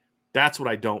 That's what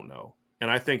I don't know. And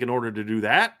I think in order to do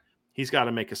that, he's got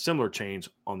to make a similar change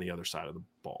on the other side of the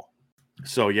ball.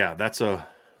 So, yeah, that's a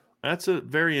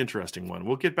very interesting one.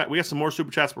 We'll get back. We got some more super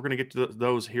chats. We're going to get to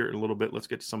those here in a little bit. Let's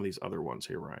get to some of these other ones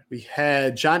here, Ryan. We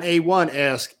had John A1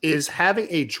 ask, is having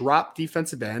a drop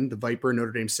defensive end, the Viper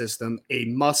Notre Dame system, a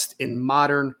must in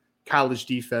modern college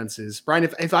defenses? Brian,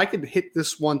 if I could hit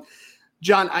this one,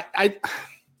 John,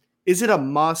 is it a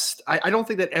must? I don't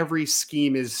think that every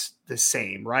scheme is the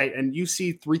same, right? And you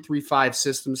see 3-3-5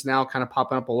 systems now kind of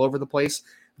popping up all over the place.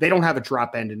 They don't have a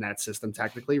drop end in that system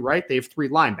technically, right? They have 3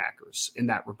 linebackers in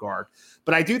that regard.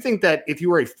 But I do think that if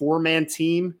you are a 4-man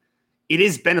team, it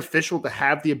is beneficial to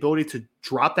have the ability to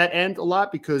drop that end a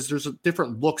lot because there's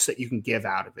different looks that you can give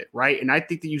out of it, right? And I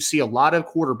think that you see a lot of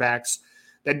quarterbacks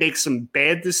that make some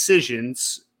bad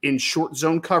decisions in short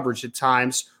zone coverage at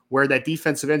times where that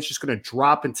defensive end is just going to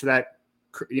drop into that,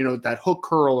 that hook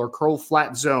curl or curl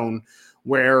flat zone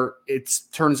where it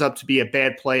turns up to be a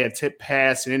bad play, a tip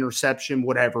pass, an interception,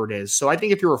 whatever it is. So I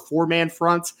think if you're a 4-man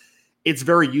front, it's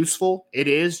very useful. It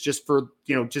is just for,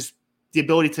 just the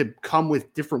ability to come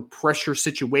with different pressure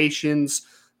situations,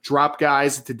 drop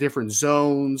guys into different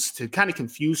zones to kind of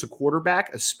confuse a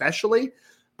quarterback, especially.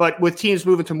 But with teams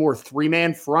moving to more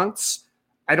 3-man fronts,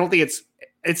 I don't think it's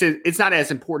it's not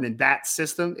as important in that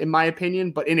system, in my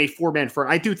opinion, but in a 4-man front,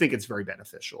 I do think it's very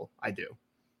beneficial. I do.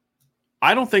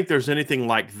 I don't think there's anything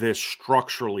like this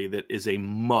structurally that is a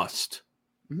must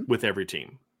with every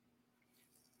team.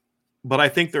 But I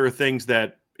think there are things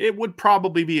that it would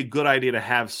probably be a good idea to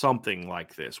have something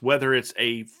like this, whether it's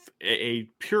a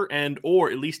pure end or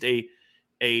at least a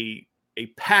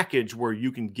package where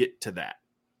you can get to that,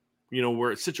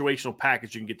 where it's situational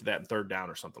package, you can get to that in third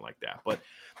down or something like that. But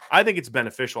I think it's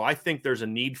beneficial. I think there's a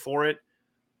need for it,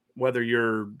 whether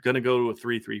you're going to go to a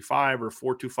 3-3-5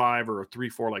 or 4-2-5 or a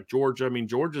 3-4 like Georgia. I mean,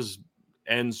 Georgia's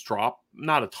ends drop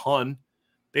not a ton.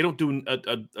 They don't do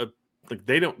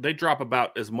they drop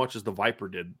about as much as the Viper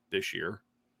did this year.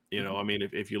 I mean,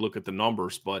 if you look at the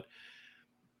numbers, but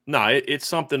no, it's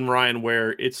something, Ryan,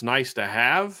 where it's nice to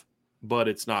have, but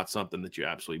it's not something that you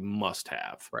absolutely must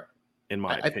have, right? In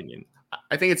my opinion.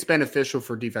 I think it's beneficial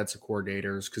for defensive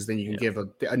coordinators because then you can give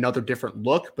another different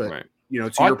look, but right. To your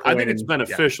point, I think it's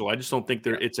beneficial. I just don't think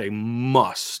it's a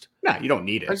must. No, you don't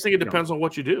need it. I just think it depends on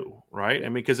what you do, right? I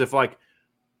mean, because if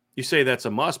you say that's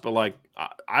a must, but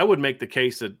I would make the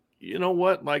case that, you know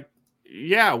what,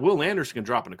 Will Anderson can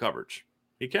drop into coverage.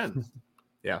 He can.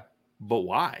 Yeah. But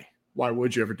why? Why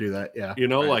would you ever do that? Yeah.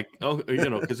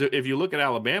 Because if you look at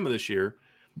Alabama this year,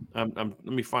 let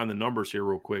me find the numbers here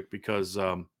real quick because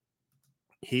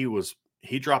he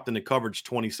dropped into coverage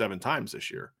 27 times this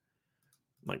year.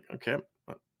 Okay,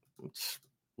 it's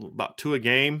about 2 a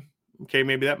game. Okay,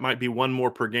 maybe that might be 1 more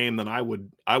per game than I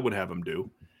would have him do.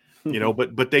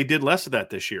 But they did less of that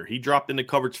this year. He dropped into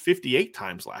coverage 58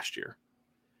 times last year.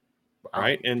 Wow.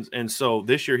 Right. And so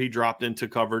this year he dropped into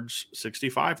coverage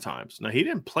 65 times. Now he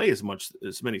didn't play as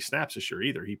many snaps this year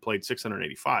either. He played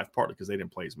 685, partly because they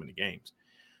didn't play as many games.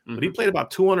 Mm-hmm. But he played about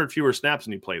 200 fewer snaps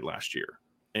than he played last year.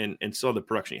 And so the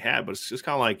production he had, but it's just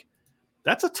kind of like,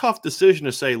 that's a tough decision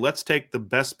to say, let's take the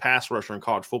best pass rusher in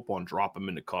college football and drop him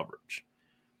into coverage.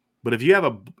 But if you have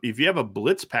a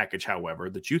blitz package, however,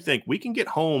 that you think we can get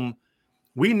home,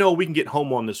 we know we can get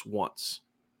home on this once,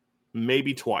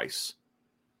 maybe twice.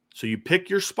 So you pick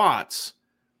your spots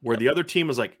where the other team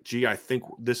is like, gee, I think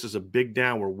this is a big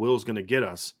down where Will's going to get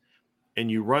us.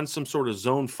 And you run some sort of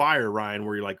zone fire, Ryan,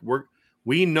 where you're like,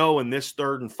 we know in this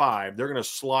 3rd and 5, they're going to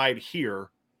slide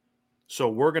here. So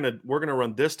we're going to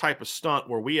run this type of stunt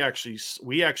where we actually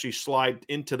slide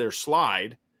into their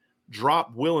slide,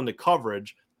 drop Will into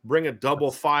coverage, bring a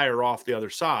double fire off the other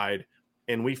side,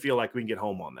 and we feel like we can get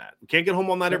home on that. We can't get home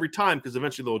on that every time because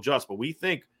eventually they'll adjust, but we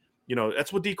think,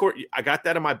 that's what decoy. I got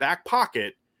that in my back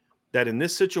pocket that in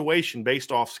this situation,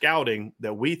 based off scouting,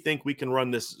 that we think we can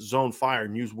run this zone fire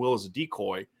and use Will as a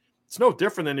decoy. It's no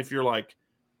different than if you're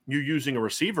using a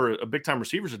receiver, a big time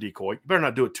receiver as a decoy. You better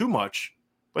not do it too much,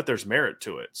 but there's merit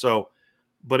to it. So,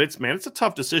 but it's a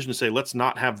tough decision to say, let's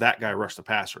not have that guy rush the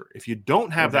passer. If you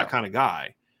don't have that kind of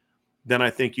guy, then I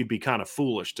think you'd be kind of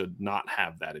foolish to not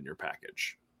have that in your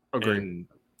package. Agreed. And,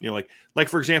 like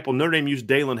for example, Notre Dame used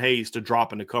Dalen Hayes to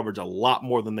drop into coverage a lot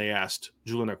more than they asked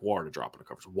Julian Ekwar to drop into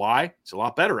coverage. Why? He's a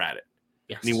lot better at it.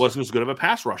 Yes. And he wasn't as good of a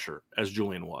pass rusher as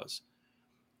Julian was.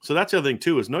 So that's the other thing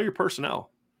too, is know your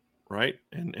personnel, right?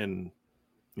 And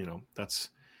that's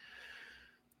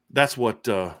what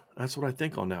I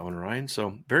think on that one, Ryan.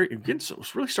 So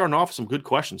it's really starting off with some good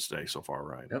questions today so far,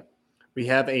 Ryan. Yep. We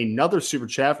have another super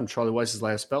chat from Charlie Weiss's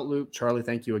Last Belt Loop. Charlie,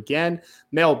 thank you again.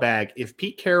 Mailbag. If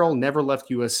Pete Carroll never left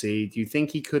USC, do you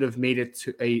think he could have made it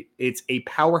to a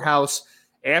powerhouse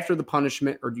after the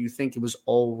punishment, or do you think it was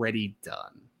already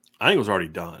done? I think it was already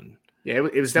done. Yeah,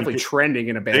 it was definitely trending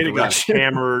in a bad direction. Got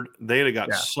hammered. They'd have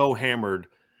got so hammered.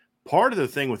 Part of the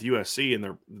thing with USC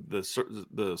and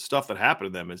the stuff that happened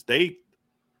to them is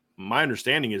my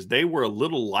understanding is they were a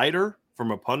little lighter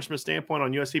from a punishment standpoint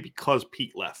on USC because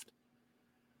Pete left.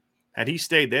 Had he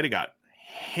stayed, they'd have got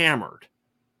hammered,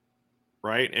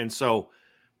 right?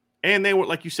 And they were,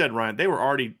 like you said, Ryan, they were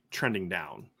already trending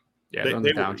down. Yeah, they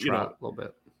were down a little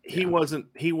bit. He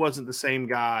wasn't the same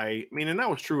guy. I mean, and that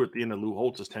was true at the end of Lou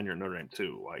Holtz's tenure at Notre Dame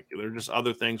too. Like there are just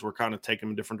other things were kind of taking him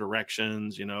in different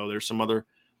directions. There's some other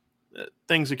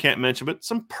things we can't mention, but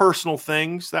some personal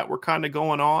things that were kind of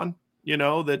going on.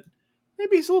 That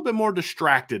maybe he's a little bit more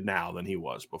distracted now than he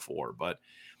was before, but.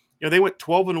 They went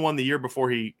 12-1 the year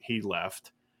before he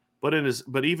left, but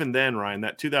even then, Ryan,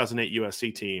 that 2008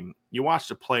 USC team, you watched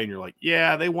it play and you're like,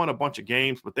 yeah, they won a bunch of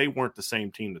games, but they weren't the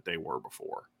same team that they were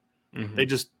before.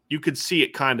 Mm-hmm. You could see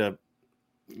it kind of,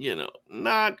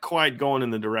 not quite going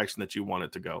in the direction that you want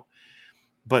it to go.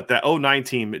 But that 2009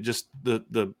 team, it just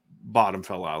the bottom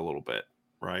fell out a little bit,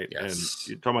 right? Yes. And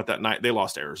you're talking about that night, they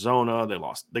lost Arizona,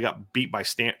 they got beat by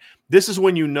Stanford. This is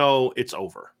when it's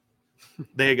over.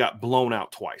 They got blown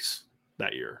out twice.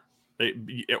 that year.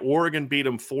 Oregon beat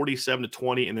them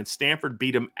 47-20, and then Stanford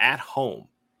beat them at home,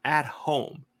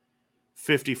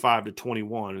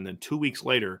 55-21. And then 3 weeks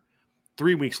later,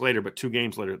 but 2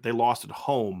 games later, they lost at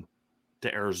home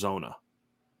to Arizona.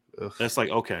 Ugh. That's like,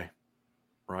 okay,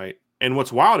 right? And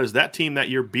what's wild is that team that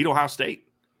year beat Ohio State.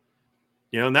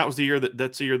 And that's the year that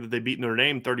they beat Notre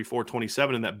Dame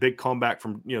 34-27, and that big comeback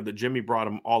from, that Jimmy brought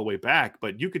them all the way back.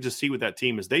 But you could just see with that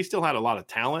team is they still had a lot of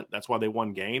talent. That's why they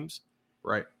won games.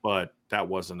 Right. But that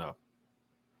wasn't by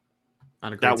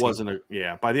the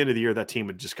end of the year, that team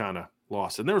had just kind of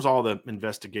lost. And there was all the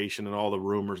investigation and all the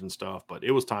rumors and stuff, but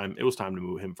it was time to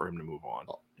move him for him to move on.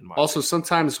 Also,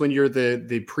 sometimes when you're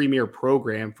the premier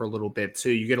program for a little bit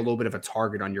too, you get a little bit of a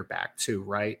target on your back too,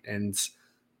 right? And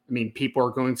I mean, people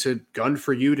are going to gun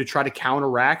for you to try to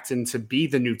counteract and to be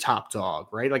the new top dog,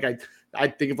 right? Like I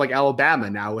think of like Alabama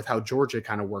now with how Georgia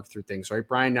kind of worked through things, right,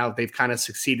 Brian? Now they've kind of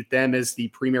succeeded them as the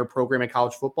premier program in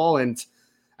college football. And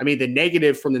I mean, the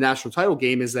negative from the national title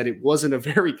game is that it wasn't a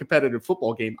very competitive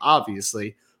football game,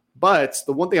 obviously. But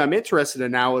the one thing I'm interested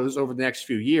in now is over the next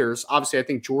few years, obviously I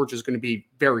think Georgia is going to be a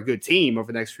very good team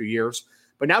over the next few years.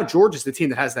 But now Georgia's the team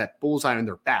that has that bullseye on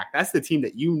their back. That's the team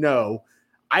that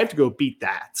I have to go beat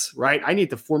that, right? I need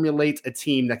to formulate a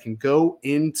team that can go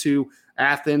into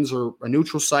Athens or a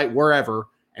neutral site, wherever,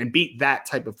 and beat that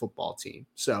type of football team.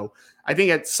 So I think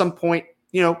at some point,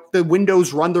 the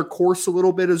windows run their course a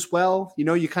little bit as well.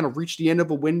 You kind of reach the end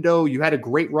of a window. You had a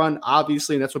great run,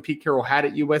 obviously, and that's what Pete Carroll had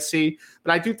at USC.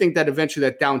 But I do think that eventually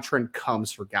that downtrend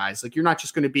comes for guys. Like, you're not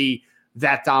just going to be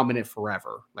that dominant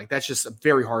forever. Like, that's just a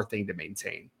very hard thing to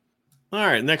maintain. All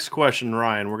right, next question,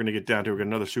 Ryan. We're going to get down to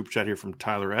another super chat here from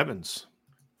Tyler Evans.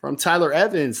 From Tyler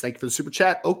Evans, thank you for the super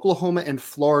chat. Oklahoma and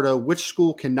Florida, which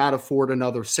school cannot afford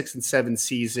another 6-7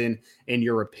 season in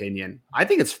your opinion? I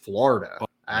think it's Florida,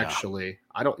 actually.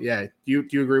 Yeah. Do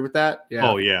you agree with that? Yeah.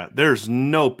 Oh, yeah. There's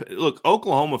no – look,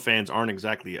 Oklahoma fans aren't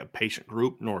exactly a patient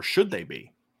group, nor should they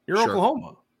be. You're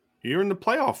Oklahoma. You're in the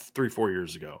playoff 3-4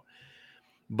 years ago.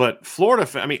 But Florida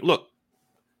 – look,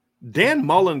 Dan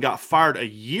Mullen got fired a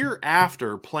year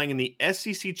after playing in the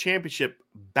SEC championship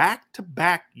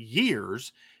back-to-back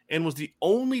years and was the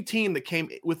only team that came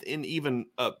within even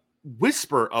a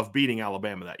whisper of beating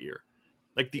Alabama that year.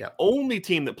 Like, the only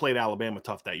team that played Alabama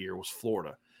tough that year was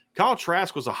Florida. Kyle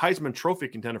Trask was a Heisman Trophy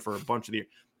contender for a bunch of the year.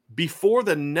 Before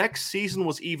the next season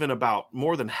was even about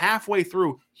more than halfway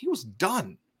through, he was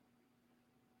done.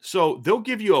 So they'll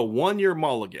give you a 1-year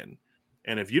mulligan.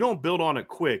 And if you don't build on it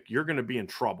quick, you're going to be in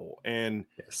trouble. And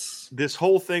this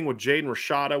whole thing with Jaden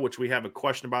Rashada, which we have a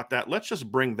question about that, let's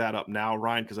just bring that up now,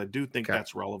 Ryan, because I do think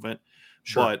that's relevant.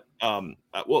 Sure.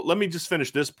 But, let me just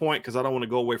finish this point because I don't want to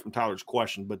go away from Tyler's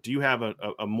question. But do you have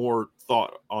a more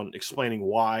thought on explaining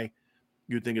why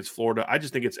you think it's Florida? I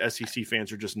just think it's SEC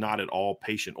fans are just not at all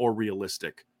patient or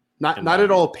realistic. Not at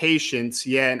all patient.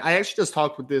 Yeah. And I actually just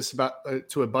talked with this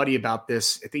to a buddy about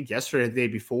this, I think yesterday, the day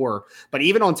before. But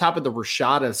even on top of the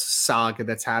Rashada saga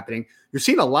that's happening, you're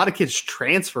seeing a lot of kids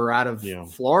transfer out of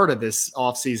Florida this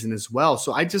offseason as well.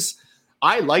 So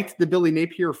I liked the Billy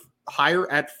Napier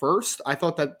hire at first. I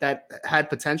thought that had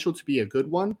potential to be a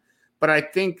good one. But I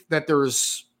think that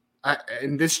there's,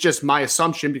 and this is just my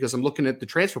assumption because I'm looking at the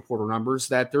transfer portal numbers,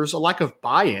 that there's a lack of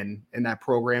buy-in in that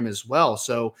program as well.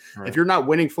 So if you're not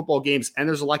winning football games and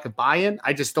there's a lack of buy-in,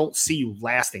 I just don't see you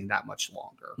lasting that much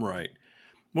longer. Right.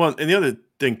 Well, and the other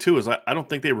thing too is I don't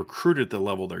think they recruited the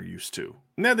level they're used to.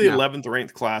 And they had the 11th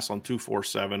ranked class on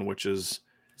 247, which is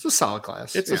it's a solid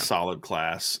class. It's a solid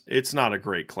class. It's not a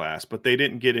great class, but they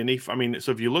didn't get any. I mean,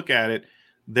 so if you look at it,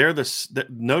 they're the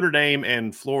Notre Dame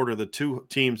and Florida, the two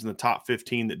teams in the top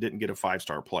 15 that didn't get a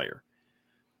 5-star player.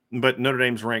 But Notre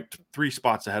Dame's ranked 3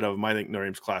 spots ahead of them. I think Notre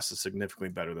Dame's class is significantly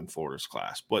better than Florida's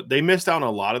class. But they missed out on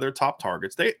a lot of their top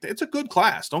targets. It's a good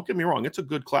class. Don't get me wrong. It's a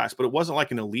good class, but it wasn't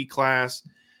like an elite class.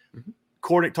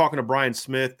 According talking to Brian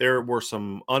Smith, there were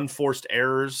some unforced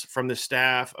errors from the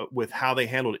staff with how they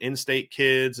handled in-state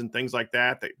kids and things like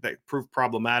that proved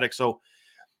problematic. So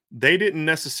they didn't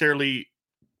necessarily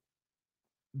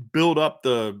build up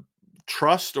the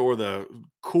trust or the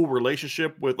cool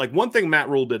relationship with, like, one thing Matt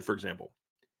Rule did, for example,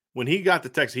 when he got to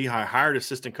Texas, he hired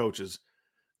assistant coaches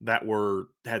that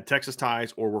had Texas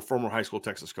ties or were former high school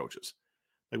Texas coaches.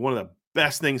 Like, one of the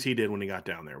best things he did when he got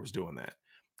down there was doing that.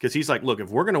 Because he's like, look,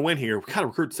 if we're going to win here, we got to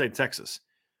recruit to state Texas.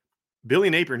 Billy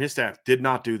Napier and his staff did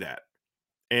not do that.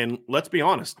 And let's be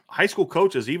honest, high school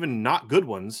coaches, even not good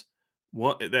ones,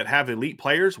 that have elite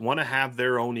players, want to have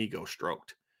their own ego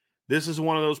stroked. This is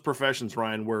one of those professions,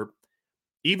 Ryan, where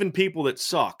even people that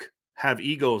suck have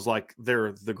egos like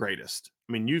they're the greatest.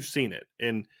 I mean, you've seen it.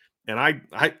 And And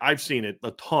I've seen it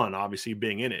a ton, obviously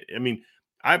being in it. I mean,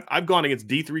 I've gone against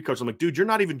D3 coaches. I'm like, dude, you're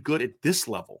not even good at this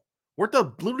level. We're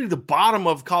at literally the bottom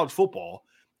of college football,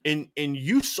 and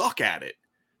you suck at it.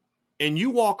 And you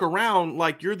walk around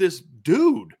like you're this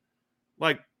dude.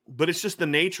 Like, but it's just the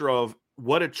nature of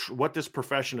what this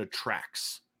profession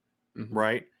attracts,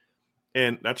 right?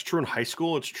 And that's true in high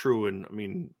school. It's true in, I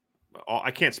mean,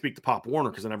 I can't speak to Pop Warner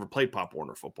because I never played Pop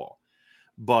Warner football.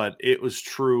 But it was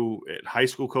true at high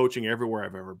school coaching everywhere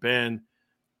I've ever been.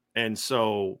 And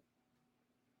so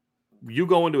you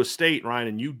go into a state, Ryan,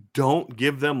 and you don't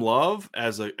give them love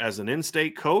as an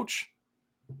in-state coach.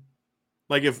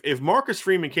 Like if Marcus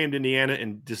Freeman came to Indiana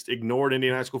and just ignored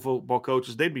Indiana high school football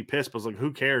coaches, they'd be pissed. But it's like,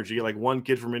 who cares? You get like one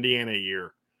kid from Indiana a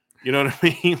year. You know what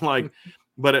I mean? Like,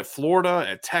 but at Florida,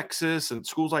 at Texas, and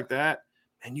schools like that,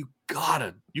 and you've got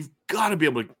to be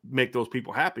able to make those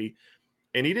people happy.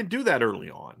 And he didn't do that early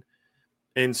on.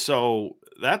 And so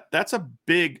that's a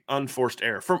big unforced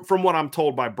error from what I'm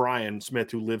told by Brian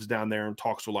Smith, who lives down there and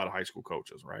talks to a lot of high school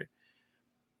coaches, right?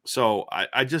 So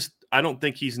I don't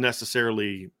think he's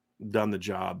necessarily done the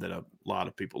job that a lot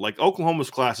of people like. Oklahoma's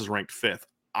class is ranked 5th.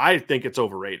 I think it's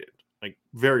overrated, like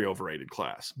very overrated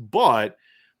class. But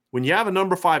when you have a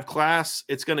number 5 class,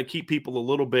 it's going to keep people a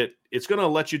little bit. It's going to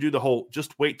let you do the whole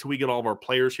just wait till we get all of our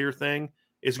players here thing.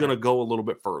 It's going to go a little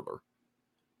bit further.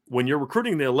 When you're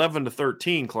recruiting the 11 to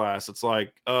 13 class, it's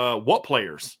like, what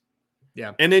players?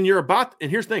 Yeah. And then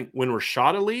and here's the thing, when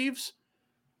Rashada leaves,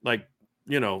 like,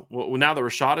 you know, now that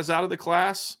Rashada's out of the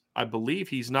class, I believe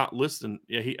he's not listed.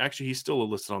 Yeah, he's still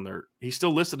listed on there. He's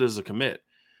still listed as a commit.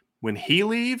 When he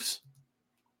leaves,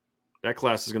 that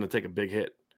class is going to take a big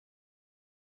hit.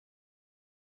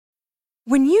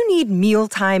 When you need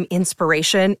mealtime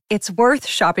inspiration, it's worth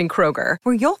shopping Kroger,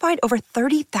 where you'll find over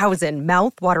 30,000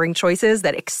 mouth-watering choices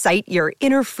that excite your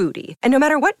inner foodie. And no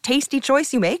matter what tasty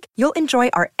choice you make, you'll enjoy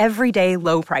our everyday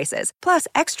low prices, plus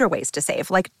extra ways to save,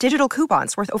 like digital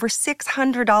coupons worth over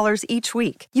 $600 each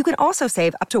week. You can also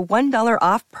save up to $1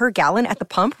 off per gallon at the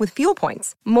pump with fuel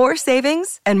points. More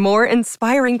savings and more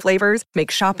inspiring flavors make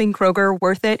shopping Kroger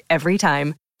worth it every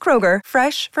time. Kroger,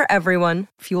 fresh for everyone.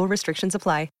 Fuel restrictions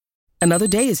apply. Another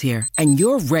day is here, and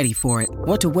you're ready for it.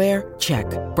 What to wear? Check.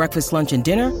 Breakfast, lunch, and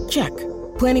dinner? Check.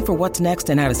 Planning for what's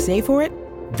next and how to save for it?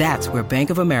 That's where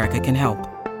Bank of America can help.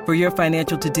 For your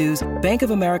financial to-dos, Bank of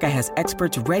America has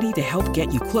experts ready to help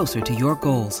get you closer to your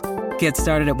goals. Get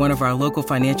started at one of our local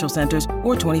financial centers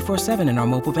or 24/7 in our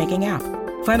mobile banking app.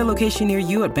 Find a location near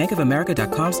you at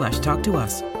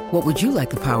bankofamerica.com/talktous. What would you like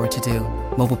the power to do?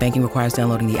 Mobile banking requires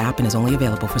downloading the app and is only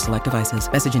available for select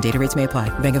devices. Message and data rates may apply.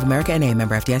 Bank of America NA,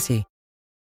 member FDIC.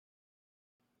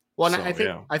 Well,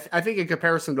 so, I think in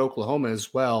comparison to Oklahoma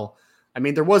as well, I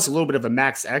mean, there was a little bit of a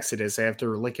max exodus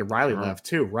after Lincoln Riley left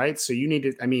too, right? So you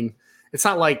needed, I mean, it's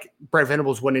not like Brent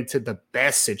Venables went into the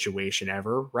best situation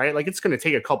ever, right? Like it's going to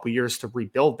take a couple years to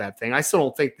rebuild that thing. I still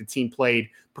don't think the team played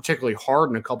particularly hard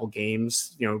in a couple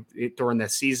games, you know, during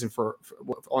that season for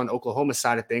on Oklahoma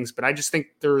side of things. But I just think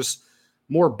there's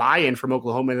more buy-in from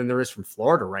Oklahoma than there is from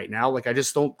Florida right now. Like I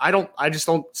just don't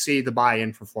see the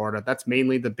buy-in from Florida. That's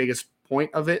mainly the biggest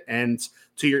point of it. And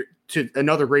to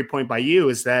another great point by you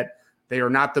is that they are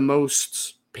not the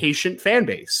most patient fan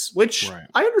base, which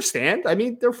I understand. I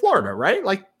mean, they're Florida, right?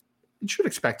 Like you should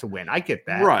expect to win. I get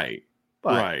that. Right.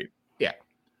 But, right. Yeah.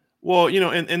 Well, you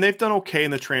know, and they've done okay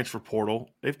in the transfer portal.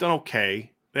 They've done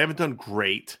okay. They haven't done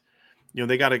great. You know,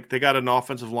 they got an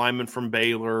offensive lineman from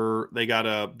Baylor. They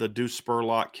got the Deuce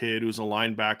Spurlock kid who's a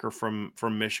linebacker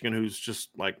from Michigan who's just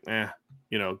like,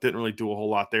 you know, didn't really do a whole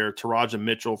lot there. Taraja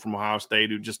Mitchell from Ohio State,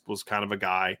 who just was kind of a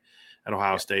guy at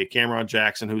Ohio State. Cameron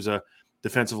Jackson, who's a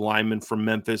defensive lineman from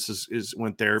Memphis, is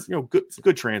went there. You know,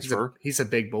 good transfer. He's a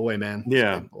big boy, man.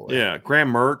 Yeah, yeah.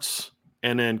 Graham Mertz,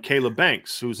 and then Caleb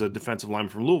Banks, who's a defensive lineman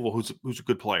from Louisville, who's a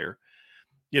good player.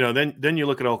 You know, then you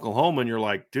look at Oklahoma and you're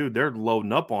like, dude, they're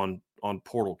loading up on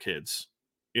portal kids.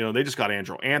 You know, they just got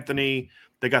Andrew Anthony.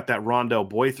 They got that Rondell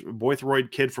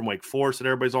Boythroyd kid from Wake Forest that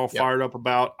everybody's all fired up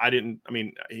about.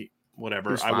 Whatever.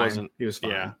 He was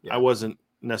fine. Yeah, I wasn't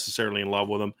necessarily in love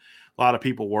with him. A lot of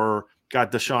people were.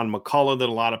 Got Deshaun McCullough that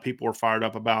a lot of people were fired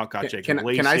up about. Got Jacob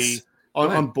Lacey.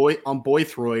 On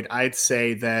Boythroyd, I'd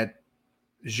say that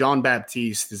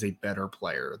Jean-Baptiste is a better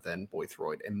player than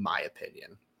Boythroyd, in my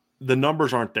opinion. The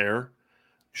numbers aren't there.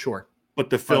 Sure. But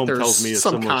the film tells me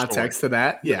some context story. To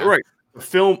that. Yeah. Right. The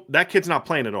film, that kid's not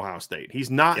playing at Ohio State.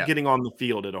 He's not getting on the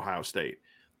field at Ohio State.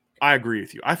 I agree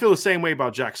with you. I feel the same way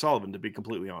about Jack Sullivan, to be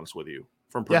completely honest with you,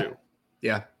 from Purdue.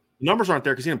 Yeah. The numbers aren't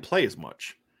there because he didn't play as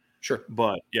much. Sure.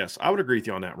 But yes, I would agree with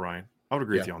you on that, Ryan. I would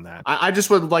agree with you on that. I just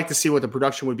would like to see what the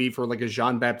production would be for like a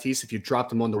Jean-Baptiste if you dropped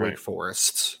him on the Right. Wake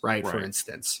Forest, right? For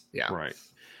instance. Yeah. Right.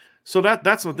 So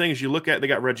that's the thing is you look at, they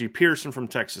got Reggie Pearson from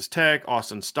Texas Tech,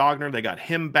 Austin Stogner. They got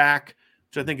him back,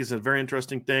 which I think is a very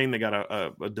interesting thing. They got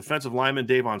a defensive lineman,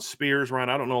 Davon Spears, right?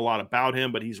 I don't know a lot about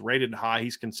him, but he's rated high.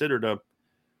 He's considered a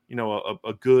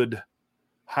good,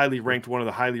 highly ranked, one of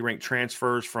the highly ranked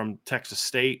transfers from Texas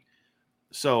State.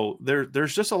 So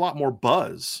there's just a lot more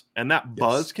buzz, and that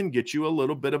buzz can get you a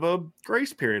little bit of a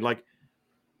grace period. Like,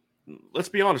 let's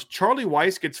be honest, Charlie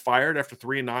Weiss gets fired after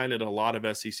 3-9 at a lot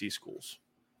of SEC schools.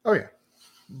 Oh yeah.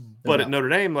 But at Notre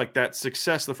Dame, like that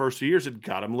success the first 2 years, it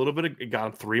got him it got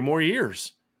him 3 more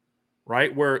years,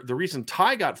 right? Where the reason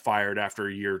Ty got fired after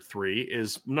year 3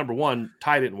 is, number one,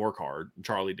 Ty didn't work hard, and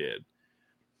Charlie did.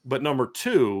 But number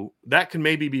two, that can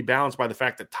maybe be balanced by the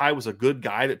fact that Ty was a good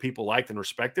guy that people liked and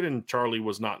respected, and Charlie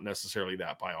was not necessarily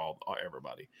that by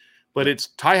everybody. But it's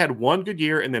Ty had 1 good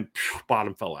year and then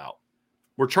bottom fell out,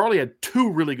 where Charlie had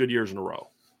 2 really good years in a row.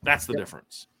 That's the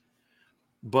difference.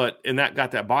 And that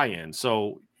got that buy-in.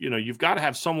 So, you've got to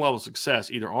have some level of success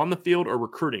either on the field or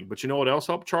recruiting. But you know what else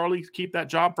helped Charlie keep that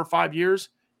job for 5 years?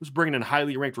 It was bringing in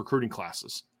highly ranked recruiting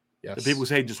classes. Yes. The people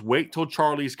say, just wait till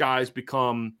Charlie's guys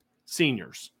become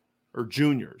seniors or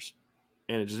juniors,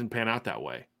 and it just didn't pan out that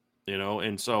way,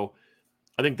 and so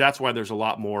I think that's why there's a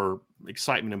lot more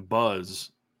excitement and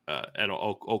buzz at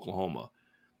Oklahoma,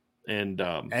 and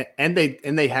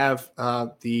they have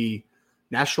the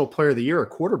National Player of the Year, a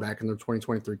quarterback in their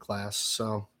 2023 class,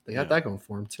 so they have that going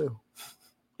for them too.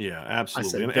 Yeah,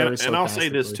 absolutely. And I'll say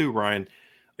this too, Ryan.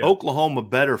 Yeah. Oklahoma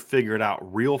better figure it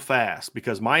out real fast,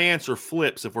 because my answer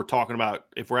flips if we're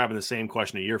having the same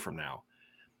question a year from now.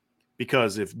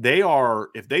 Because if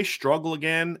they struggle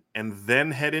again and then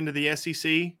head into the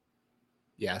SEC,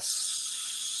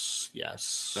 yes,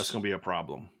 that's going to be a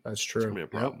problem. That's true. It's going to be a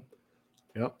problem.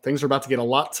 Yep. Things are about to get a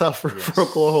lot tougher for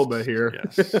Oklahoma here.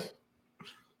 Yes.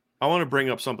 I want to bring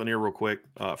up something here real quick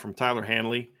from Tyler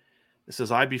Hanley. It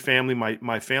says, IB family,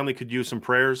 my family could use some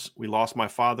prayers. We lost my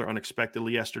father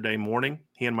unexpectedly yesterday morning.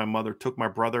 He and my mother took my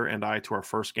brother and I to our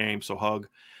first game, so hug.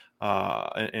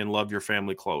 And love your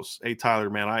family close. Hey, Tyler,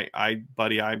 man,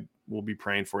 I will be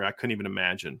praying for you. I couldn't even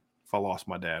imagine if I lost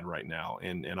my dad right now,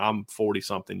 and I'm 40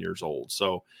 something years old.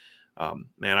 So,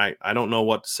 man, I don't know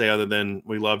what to say other than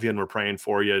we love you and we're praying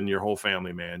for you and your whole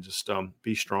family, man. Just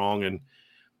be strong,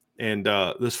 and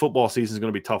this football season is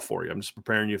going to be tough for you. I'm just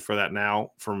preparing you for that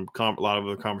now from a lot of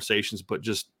other conversations, but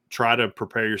just try to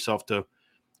prepare yourself to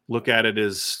look at it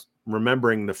as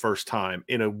remembering the first time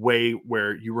in a way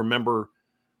where you remember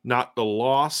not the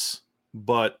loss,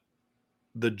 but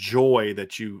the joy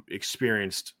that you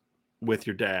experienced with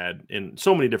your dad in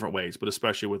so many different ways, but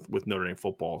especially with Notre Dame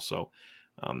football. So,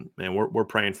 man, we're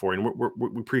praying for you, and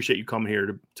we appreciate you coming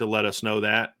here to let us know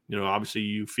that. Obviously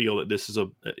you feel that this is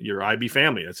your IB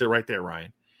family. That's it right there,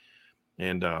 Ryan.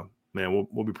 And man,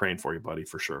 we'll be praying for you, buddy,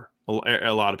 for sure.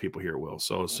 A lot of people here will.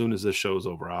 So as soon as this show's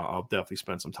over, I'll definitely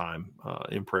spend some time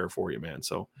in prayer for you, man.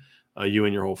 So you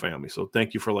and your whole family. So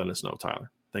thank you for letting us know, Tyler.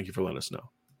 Thank you for letting us know.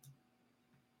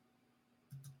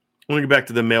 I want to get back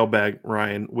to the mailbag,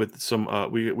 Ryan, with some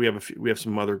we have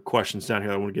some other questions down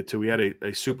here that I want to get to. We had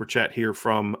a super chat here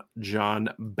from John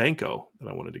Banco that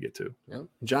I wanted to get to. Yeah.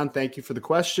 John, thank you for the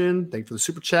question. Thank you for the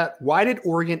super chat. Why did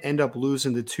Oregon end up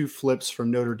losing the 2 flips from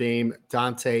Notre Dame,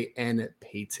 Dante and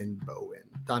Peyton Bowen?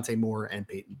 Dante Moore and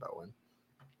Peyton Bowen.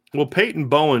 Well, Peyton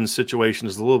Bowen's situation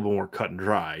is a little bit more cut and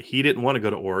dry. He didn't want to go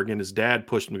to Oregon. His dad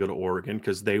pushed him to go to Oregon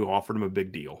because they offered him a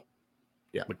big deal.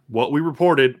 Yeah. Like, what we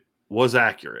reported was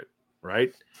accurate,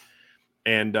 right?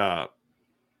 And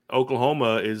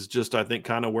Oklahoma is just, I think,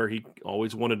 kind of where he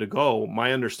always wanted to go.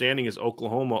 My understanding is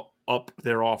Oklahoma upped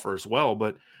their offer as well,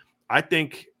 but I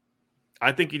think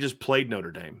he just played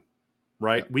Notre Dame,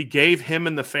 right? Yeah. We gave him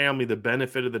and the family the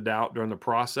benefit of the doubt during the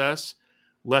process.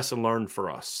 Lesson learned for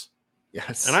us.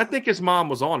 Yes. And I think his mom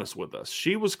was honest with us.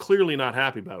 She was clearly not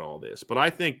happy about all this, but I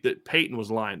think that Peyton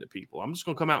was lying to people. I'm just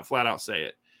going to come out and flat out say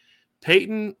it.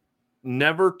 Peyton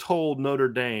never told Notre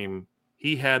Dame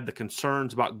he had the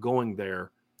concerns about going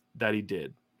there that he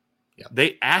did. Yeah.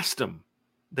 They asked him.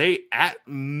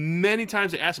 Many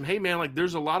times they asked him, hey, man, like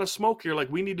there's a lot of smoke here. Like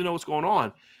we need to know what's going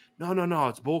on. No.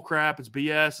 It's bull crap. It's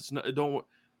BS.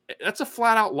 That's a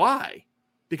flat out lie.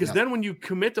 Because then when you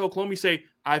commit to Oklahoma, you say,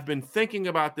 I've been thinking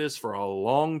about this for a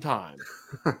long time.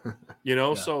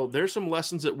 So there's some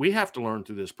lessons that we have to learn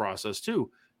through this process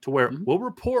too, to where we'll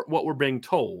report what we're being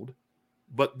told,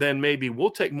 but then maybe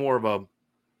we'll take more of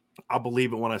I'll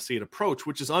believe it when I see it approach,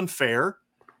 which is unfair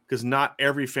because not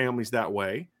every family's that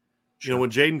way. You know,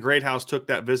 when Jaden Greathouse took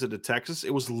that visit to Texas,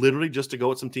 it was literally just to go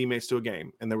with some teammates to a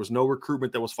game, and there was no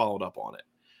recruitment that was followed up on it,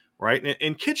 right?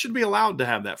 And kids should be allowed to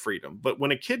have that freedom. But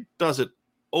when a kid does it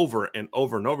over and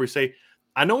over and over, you say,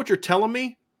 I know what you're telling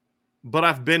me, but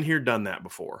I've been here, done that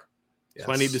before. Yes.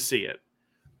 So I need to see it.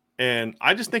 And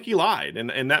I just think he lied.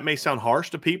 And that may sound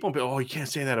harsh to people, but, oh, you can't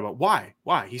say that about why?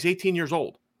 Why? He's 18 years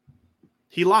old.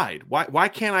 He lied. Why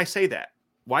can't I say that?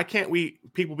 Why can't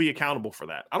people be accountable for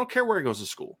that? I don't care where he goes to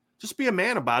school. Just be a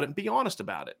man about it and be honest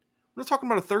about it. We're not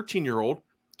talking about a 13-year-old. We're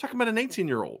talking about an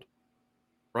 18-year-old,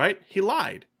 right? He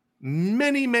lied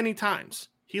many, many times.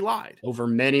 He lied. Over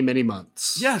many, many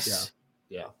months. Yes.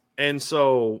 Yeah. And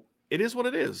so it is what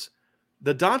it is.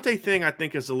 The Dante thing, I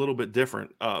think, is a little bit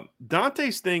different.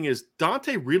 Dante's thing is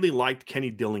Dante really liked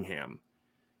Kenny Dillingham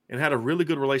and had a really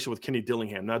good relationship with Kenny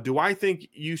Dillingham. Now, do I think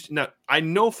I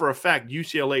know for a fact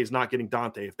UCLA is not getting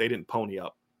Dante if they didn't pony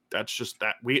up. That's just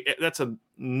that that's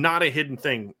not a hidden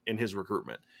thing in his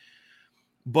recruitment.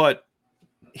 But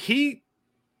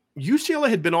UCLA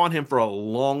had been on him for a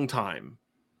long time.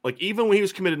 Like, even when he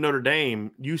was committed to Notre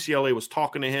Dame, UCLA was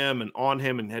talking to him and on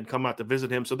him and had come out to visit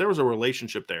him. So there was a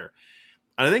relationship there.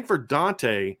 And I think for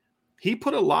Dante, he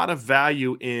put a lot of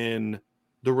value in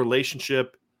the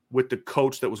relationship with the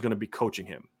coach that was going to be coaching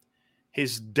him.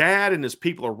 His dad and his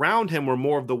people around him were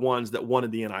more of the ones that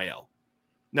wanted the NIL.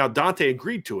 Now, Dante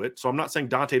agreed to it, so I'm not saying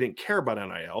Dante didn't care about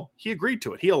NIL. He agreed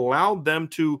to it. He allowed them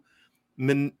to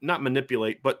not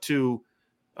manipulate, but to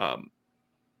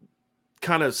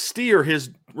kind of steer his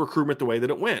recruitment the way that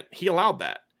it went. He allowed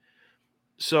that.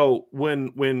 So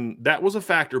when that was a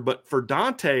factor, but for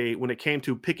Dante, when it came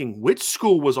to picking which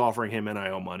school was offering him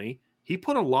NIL money, he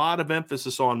put a lot of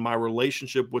emphasis on my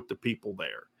relationship with the people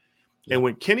there. Yeah. And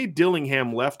when Kenny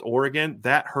Dillingham left Oregon,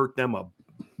 that hurt them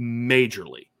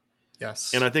majorly.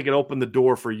 Yes. And I think it opened the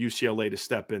door for UCLA to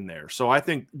step in there. So I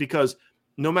think because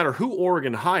no matter who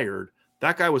Oregon hired,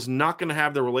 that guy was not going to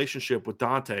have the relationship with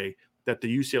Dante that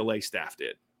the UCLA staff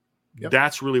did. Yep.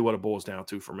 That's really what it boils down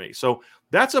to for me. So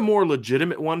that's a more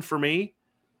legitimate one for me,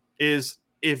 is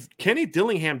if Kenny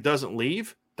Dillingham doesn't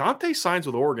leave, Dante signs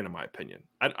with Oregon, in my opinion.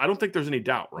 I don't think there's any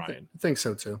doubt, Ryan. I think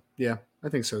so too. Yeah, I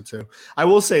think so too. I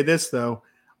will say this, though.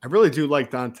 I really do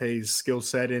like Dante's skill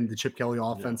set in the Chip Kelly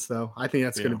offense, though. I think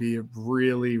that's going to be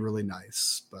really, really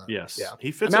nice. But yes, yeah,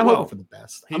 he fits. I'm well. hoping for the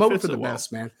best. I'm hoping for the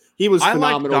best, man. He was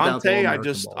phenomenal. I like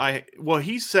Dante.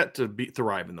 He's set to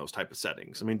thrive in those type of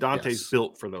settings. I mean, Dante's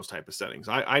built for those type of settings.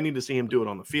 I need to see him do it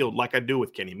on the field, like I do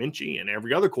with Kenny Minchie and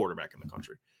every other quarterback in the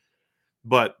country.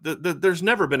 But there's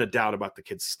never been a doubt about the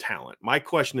kid's talent. My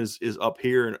question is up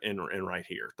here and right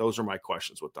here. Those are my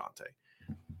questions with Dante.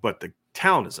 But the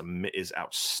talent is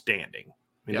outstanding.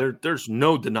 I mean, there's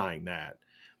no denying that.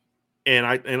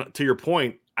 And to your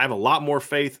point, I have a lot more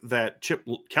faith that Chip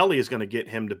Kelly is going to get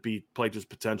him to play to his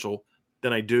potential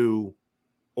than I do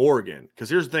Oregon. Because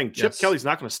here's the thing: Chip Kelly's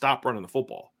not going to stop running the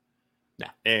football. No.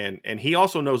 And he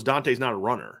also knows Dante's not a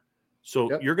runner.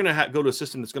 So you're going to go to a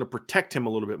system that's going to protect him a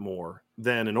little bit more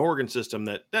than an Oregon system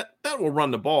that will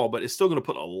run the ball, but it's still going to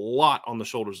put a lot on the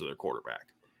shoulders of their quarterback.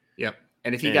 Yep.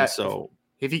 And if he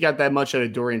got that much out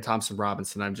of Dorian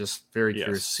Thompson-Robinson, I'm just very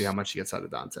curious to see how much he gets out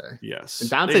of Dante. Yes. And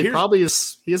Dante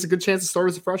he has a good chance to start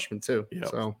as a freshman too. Yep.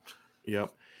 So,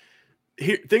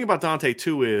 thing about Dante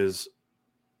too is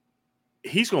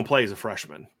he's going to play as a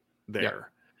freshman there.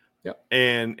 Yep.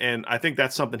 And I think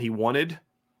that's something he wanted.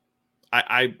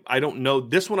 I don't know.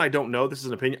 This one I don't know. This is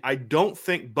an opinion. I don't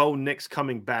think Bo Nix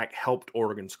coming back helped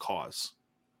Oregon's cause,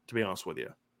 to be honest with you.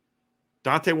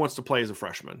 Dante wants to play as a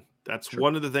freshman. That's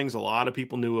one of the things a lot of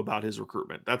people knew about his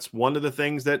recruitment. That's one of the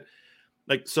things that,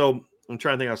 so I'm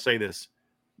trying to think how to say this.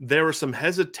 There was some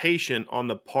hesitation on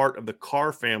the part of the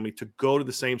Carr family to go to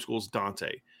the same school as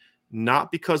Dante,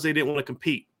 not because they didn't want to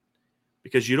compete,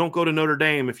 because you don't go to Notre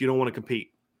Dame if you don't want to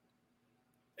compete.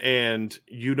 And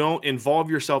you don't involve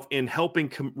yourself in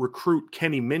helping recruit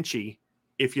Kenny Minchie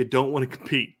if you don't want to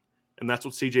compete. And that's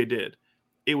what CJ did.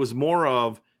 It was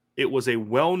a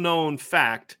well-known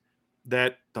fact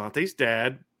that Dante's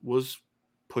dad was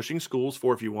pushing schools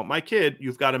for, if you want my kid,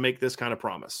 you've got to make this kind of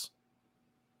promise.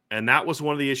 And that was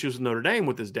one of the issues with Notre Dame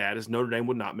with his dad, is Notre Dame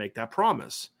would not make that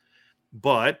promise.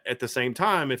 But at the same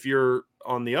time, if you're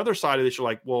on the other side of this, you're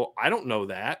like, well, I don't know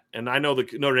that. And I know the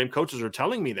Notre Dame coaches are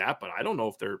telling me that, but I don't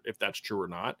know if that's true or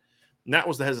not. And that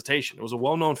was the hesitation. It was a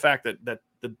well-known fact that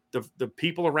the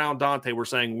people around Dante were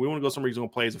saying, we want to go somewhere he's going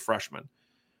to play as a freshman.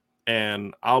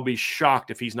 And I'll be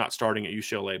shocked if he's not starting at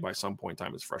UCLA by some point in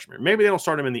time as a freshman. Maybe they don't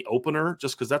start him in the opener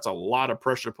just because that's a lot of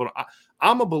pressure to put on.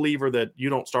 I'm a believer that you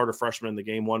don't start a freshman in the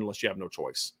game one unless you have no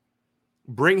choice.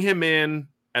 Bring him in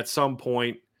at some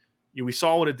point. We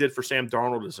saw what it did for Sam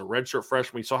Darnold as a redshirt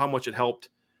freshman. We saw how much it helped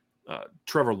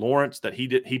Trevor Lawrence that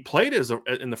he played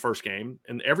in the first game,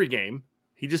 in every game.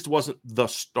 He just wasn't the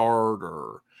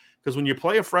starter. Because when you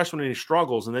play a freshman and he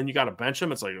struggles and then you got to bench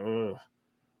him, it's like, ugh.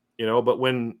 But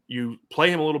when you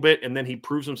play him a little bit and then he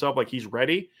proves himself like he's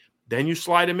ready, then you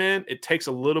slide him in, it takes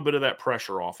a little bit of that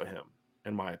pressure off of him,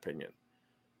 in my opinion.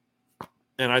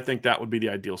 And I think that would be the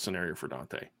ideal scenario for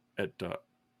Dante at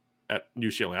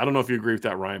UCLA. I don't know if you agree with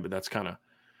that, Ryan, but that's kind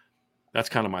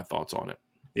of my thoughts on it.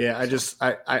 Yeah, I just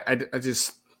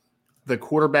the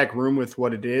quarterback room with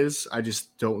what it is, I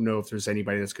just don't know if there's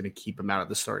anybody that's going to keep him out of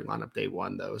the starting lineup day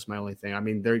one, though, is my only thing. I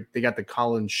mean, they got the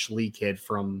Colin Schlee kid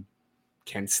from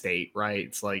Kent State, right?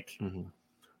 It's like,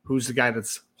 who's the guy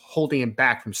that's holding him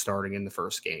back from starting in the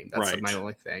first game? That's my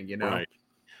only thing, Right.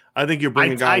 I think you're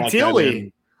bringing a guy like that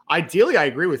in. Ideally, I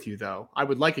agree with you, though. I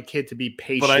would like a kid to be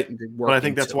patient. But I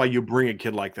think that's why you bring a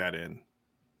kid like that in.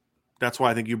 That's why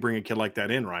I think you bring a kid like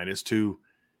that in, Ryan, is to,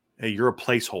 hey, you're a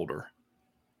placeholder.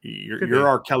 You're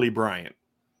our Kelly Bryant.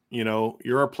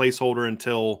 You're a placeholder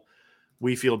until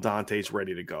we feel Dante's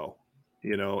ready to go.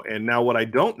 And now what I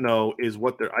don't know is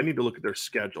I need to look at their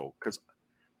schedule, because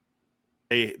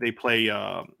they play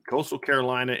Coastal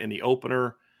Carolina in the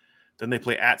opener. Then they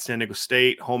play at San Diego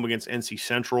State, home against NC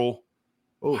Central.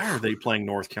 Oof. Why are they playing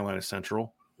North Carolina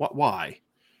Central? Why?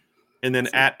 And then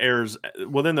at Arizona.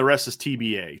 Well, then the rest is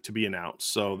TBA to be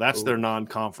announced. So that's their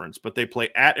non-conference. But they play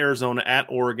at Arizona, at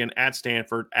Oregon, at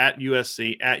Stanford, at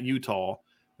USC, at Utah.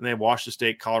 And they have Washington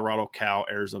State, Colorado, Cal,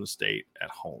 Arizona State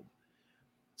at home.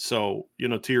 So,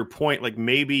 to your point, like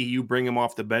maybe you bring him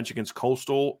off the bench against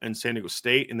Coastal and San Diego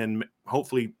State, and then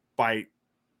hopefully by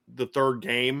the third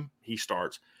game he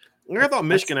starts. And I thought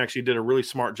Michigan actually did a really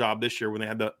smart job this year when they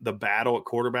had the battle at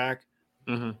quarterback.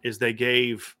 Is they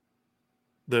gave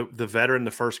the veteran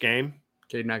the first game,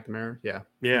 Caden McNamara,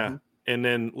 yeah, and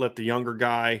then let the younger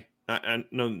guy,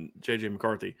 JJ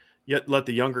McCarthy, yet let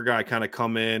the younger guy kind of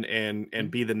come in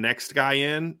and be the next guy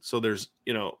in. So there's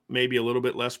maybe a little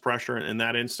bit less pressure in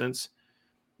that instance.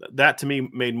 That to me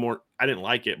made more. I didn't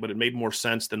like it, but it made more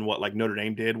sense than what like Notre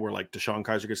Dame did, where like DeShone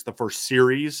Kizer gets the first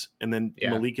series and then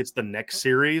Malik gets the next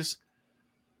series.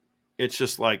 It's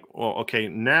just like, well, okay,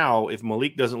 now if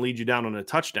Malik doesn't lead you down on a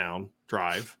touchdown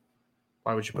drive,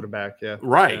 why would you put it back? Yeah,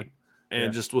 right. Yeah. And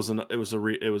it just wasn't. It was a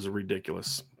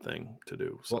ridiculous thing to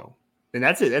do. So, well, and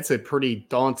that's it. That's a pretty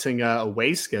daunting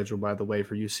away schedule, by the way,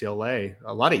 for UCLA.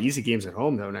 A lot of easy games at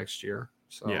home though next year.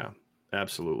 So yeah,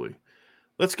 absolutely.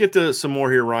 Let's get to some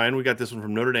more here, Ryan. We got this one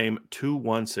from Notre Dame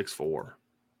 2164.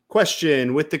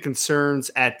 Question: with the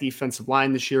concerns at defensive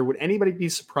line this year, would anybody be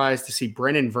surprised to see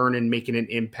Brennan Vernon making an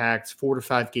impact 4 to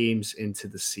 5 games into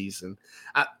the season?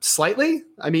 Slightly.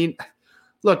 I mean,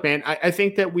 look, man, I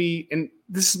think that and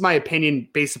this is my opinion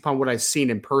based upon what I've seen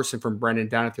in person from Brennan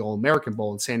down at the All-American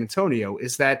Bowl in San Antonio,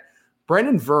 is that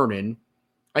Brennan Vernon,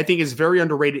 I think, is very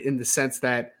underrated in the sense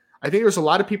that I think there's a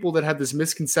lot of people that have this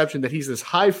misconception that he's this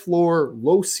high floor,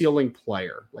 low ceiling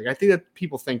player. Like, I think that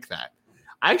people think that.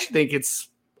 I actually think it's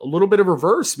a little bit of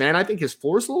reverse, man. I think his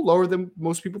floor is a little lower than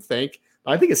most people think,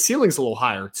 but I think his ceiling's a little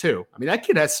higher too. I mean, that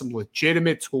kid has some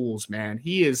legitimate tools, man.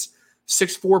 He is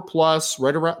 6'4 plus,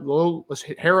 right around low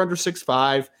hair under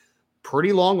 6'5,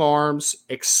 pretty long arms,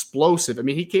 explosive. I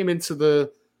mean, he came into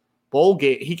the bowl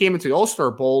game. He came into the All-Star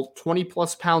Bowl 20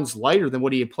 plus pounds lighter than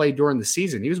what he had played during the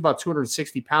season. He was about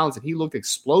 260 pounds and he looked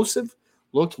explosive,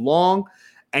 looked long.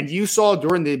 And you saw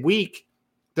during the week,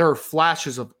 there are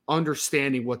flashes of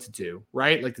understanding what to do,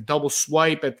 right? Like the double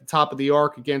swipe at the top of the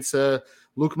arc against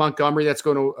Luke Montgomery that's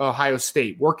going to Ohio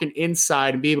State, working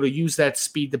inside and be able to use that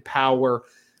speed to power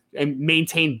and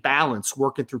maintain balance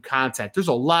working through contact. There's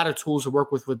a lot of tools to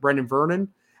work with Brendan Vernon.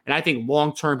 And I think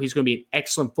long-term, he's going to be an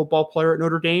excellent football player at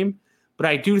Notre Dame. But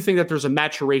I do think that there's a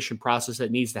maturation process that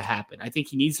needs to happen. I think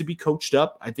he needs to be coached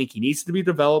up. I think he needs to be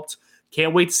developed.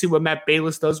 Can't wait to see what Matt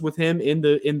Balis does with him in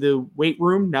the weight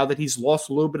room now that he's lost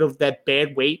a little bit of that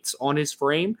bad weight on his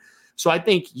frame. So I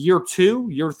think year 2,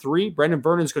 year 3, Brendan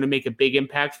Vernon is going to make a big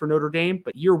impact for Notre Dame.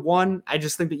 But year 1, I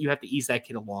just think that you have to ease that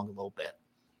kid along a little bit.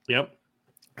 Yep.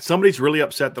 Somebody's really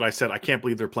upset that I said, I can't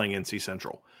believe they're playing NC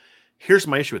Central. Here's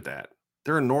my issue with that.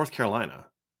 They're in North Carolina.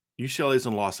 UCLA's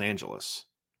in Los Angeles,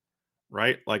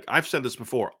 right? Like I've said this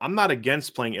before, I'm not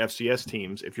against playing FCS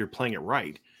teams if you're playing it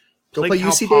right. Play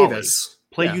UC Davis.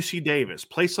 Play UC Davis.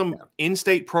 Play some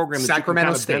in-state program that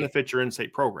Sacramento you can State. Benefit your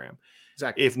in-state program.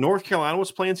 Exactly. If North Carolina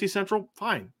was playing NC Central,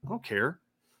 fine. I don't care,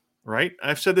 right?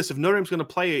 I've said this. If Notre Dame's going to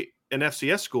play an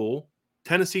FCS school,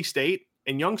 Tennessee State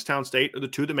and Youngstown State are the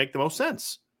two that make the most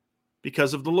sense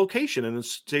because of the location and the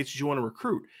states that you want to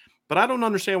recruit. But I don't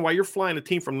understand why you're flying a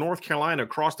team from North Carolina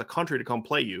across the country to come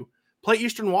play you. Play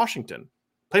Eastern Washington.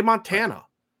 Play Montana.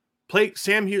 Play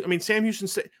Sam Houston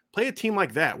State. Play a team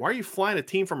like that. Why are you flying a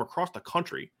team from across the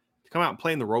country to come out and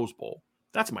play in the Rose Bowl?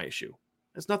 That's my issue.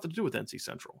 It's nothing to do with NC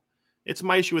Central. It's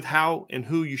my issue with how and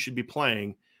who you should be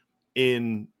playing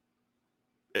when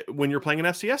you're playing an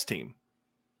FCS team.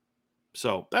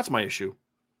 So that's my issue.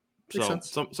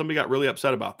 Somebody got really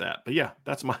upset about that. But yeah,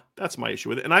 that's my issue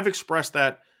with it. And I've expressed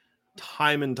that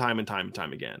time and time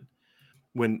again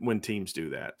when teams do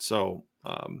that. So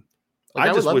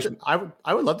I would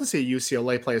love to see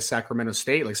UCLA play a Sacramento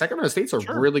State. Like Sacramento State's a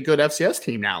really good FCS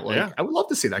team now. Like I would love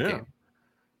to see that game.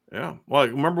 Yeah. Well,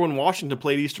 remember when Washington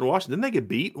played Eastern Washington? Didn't they get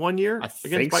beat one year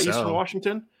Eastern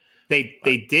Washington?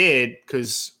 They did,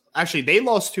 because actually they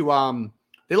lost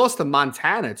to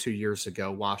Montana 2 years ago.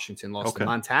 Washington lost to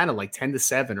Montana like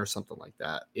 10-7 or something like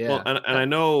that. Yeah. Well, and I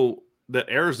know that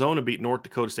Arizona beat North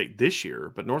Dakota State this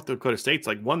year, but North Dakota State's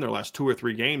like won their last 2 or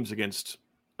 3 games against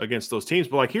those teams.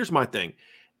 But like, here's my thing.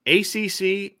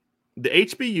 ACC, the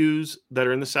HBUs that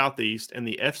are in the Southeast and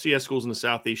the FCS schools in the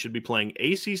Southeast should be playing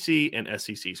ACC and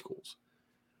SEC schools.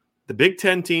 The Big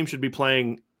Ten team should be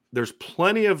playing. There's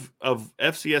plenty of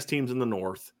FCS teams in the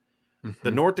North. Mm-hmm.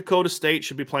 The North Dakota State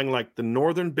should be playing like the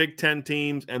Northern Big Ten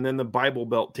teams and then the Bible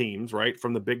Belt teams, right,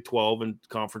 from the Big 12 and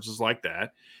conferences like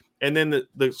that. And then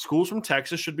the schools from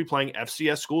Texas should be playing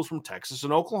FCS schools from Texas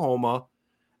and Oklahoma,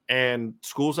 and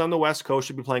schools on the West Coast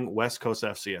should be playing West Coast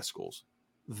FCS schools.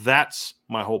 That's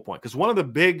my whole point. Because one of the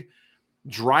big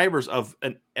drivers of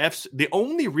the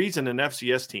only reason an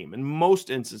FCS team, in most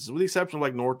instances, with the exception of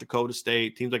like North Dakota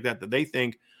State, teams like that they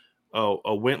think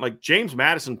a win, like James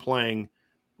Madison playing,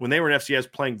 when they were in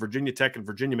FCS playing Virginia Tech and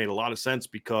Virginia made a lot of sense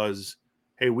because,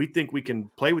 hey, we think we can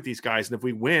play with these guys, and if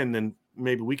we win, then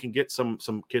maybe we can get some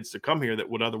kids to come here that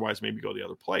would otherwise maybe go the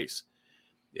other place.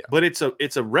 Yeah. But it's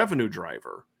a revenue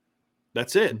driver.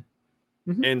 That's it.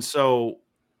 Mm-hmm. And so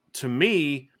to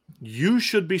me, you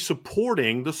should be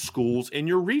supporting the schools in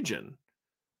your region.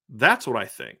 That's what I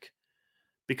think.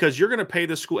 Because you're going to pay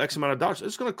this school X amount of dollars.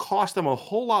 It's going to cost them a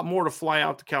whole lot more to fly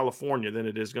out to California than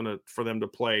it is for them to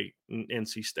play in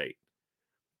NC State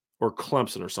or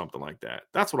Clemson or something like that.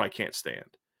 That's what I can't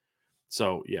stand.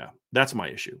 So, yeah, that's my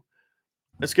issue.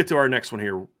 Let's get to our next one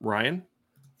here, Ryan.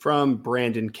 From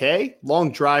Brandon K.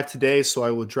 Long drive today, so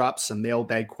I will drop some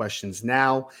mailbag questions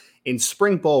now. In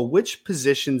spring ball, which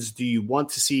positions do you want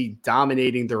to see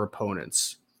dominating their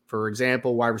opponents? For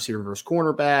example, wide receiver versus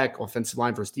cornerback, offensive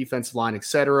line versus defensive line,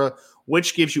 etc.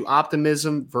 Which gives you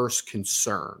optimism versus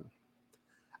concern?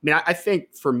 I mean, I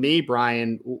think for me,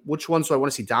 Brian, which ones do I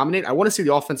want to see dominate? I want to see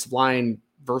the offensive line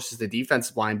versus the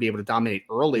defensive line be able to dominate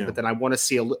early, but then I want to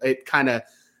see it kind of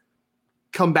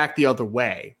come back the other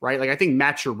way, right? Like I think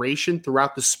maturation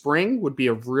throughout the spring would be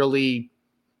a really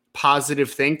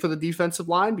positive thing for the defensive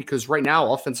line, because right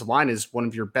now offensive line is one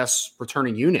of your best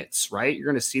returning units, right? You're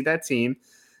going to see that team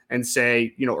and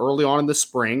say, early on in the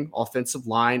spring, offensive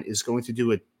line is going to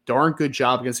do a darn good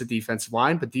job against the defensive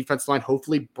line, but defensive line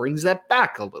hopefully brings that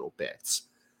back a little bit.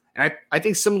 And I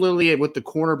think similarly with the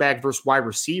cornerback versus wide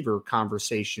receiver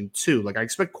conversation too. Like I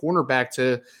expect cornerback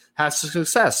to have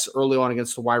success early on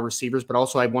against the wide receivers, but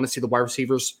also I want to see the wide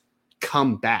receivers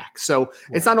come back. So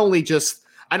It's not only just,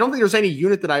 I don't think there's any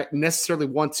unit that I necessarily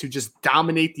want to just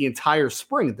dominate the entire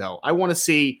spring though. I want to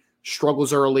see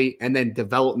struggles early and then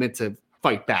development to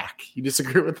fight back. You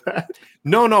disagree with that?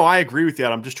 No, I agree with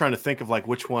that. I'm just trying to think of like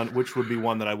which would be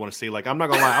one that I want to see. Like, I'm not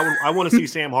gonna lie, I want to see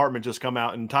Sam Hartman just come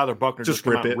out and Tyler Buckner just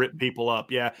come out and rip people up.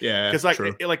 Yeah. Because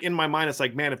like in my mind, it's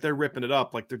like, man, if they're ripping it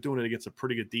up, like they're doing it against a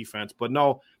pretty good defense. But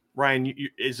no, Ryan, you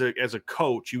as a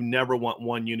coach, you never want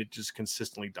one unit to just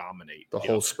consistently dominate the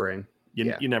whole spring.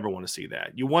 You never want to see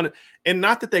that. You want it, and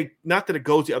not that it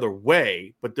goes the other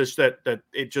way, but just that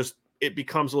it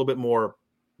becomes a little bit more.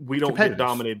 We don't get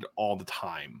dominated all the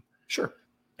time. Sure.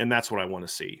 And that's what I want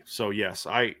to see. So yes,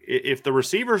 if the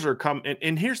receivers are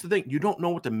and here's the thing, you don't know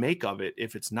what to make of it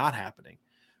if it's not happening.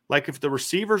 Like if the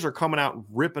receivers are coming out and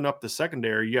ripping up the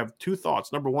secondary, you have two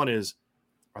thoughts. Number one is,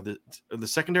 are the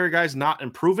secondary guys not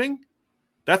improving?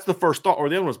 That's the first thought. Or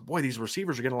the other one is, boy, these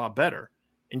receivers are getting a lot better.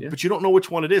 But you don't know which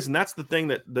one it is. And that's the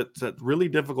thing that's really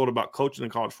difficult about coaching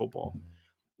in college football.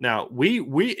 Now,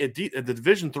 we at the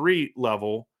Division III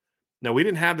level, now we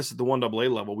didn't have this at the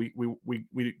 1AA level. We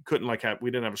couldn't we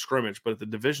didn't have a scrimmage, but at the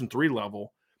Division III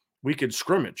level, we could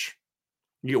scrimmage.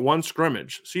 You get one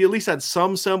scrimmage. So you at least had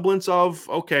some semblance of,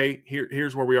 okay,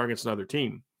 here's where we are against another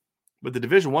team. But the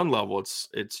Division I level,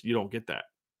 it's you don't get that.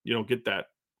 You don't get that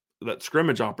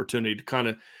scrimmage opportunity to kind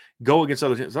of go against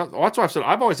other teams. That's why I've said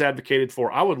I've always advocated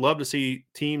for. I would love to see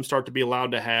teams start to be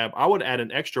allowed to have. I would add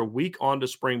an extra week onto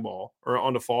spring ball or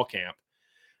onto fall camp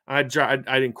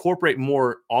I'd incorporate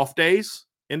more off days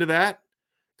into that,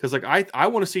 because like I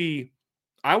want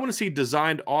to see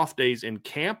designed off days in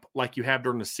camp like you have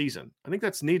during the season. I think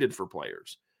that's needed for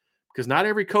players, because not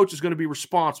every coach is going to be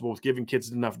responsible with giving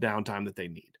kids enough downtime that they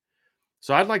need.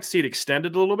 So I'd like to see it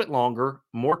extended a little bit longer,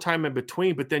 more time in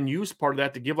between, but then use part of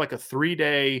that to give like a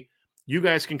 3-day. You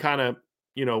guys can kind of,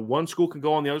 one school can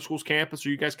go on the other school's campus, or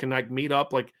you guys can like meet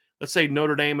up. Like, let's say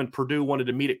Notre Dame and Purdue wanted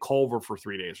to meet at Culver for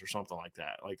 3 days or something like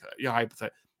that. Like,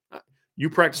 you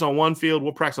practice on one field,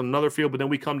 we'll practice on another field, but then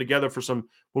we come together for some.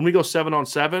 When we go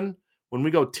 7-on-7, when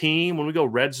we go team, when we go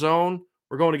red zone,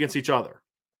 we're going against each other.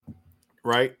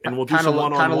 Right, and we'll do some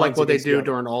one-on-ones, kind of like what they do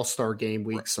during All-Star game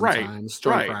week sometimes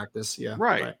during practice. Yeah,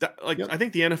 right. I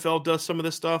think the NFL does some of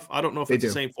this stuff. I don't know if it's the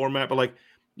same format, but like,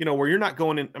 where you're not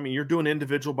going in. I mean, you're doing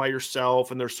individual by yourself,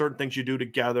 and there's certain things you do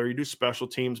together. You do special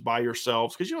teams by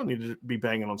yourselves, because you don't need to be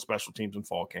banging on special teams in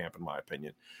fall camp, in my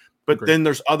opinion. But then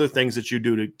there's other things that you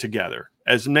do together,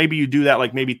 as maybe you do that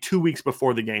like maybe 2 weeks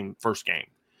before the first game,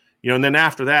 and then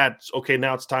after that, okay,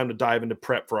 now it's time to dive into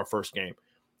prep for our first game.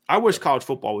 I wish college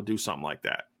football would do something like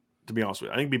that, to be honest with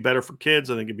you. I think it'd be better for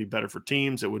kids. I think it'd be better for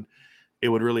teams. It would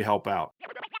really help out.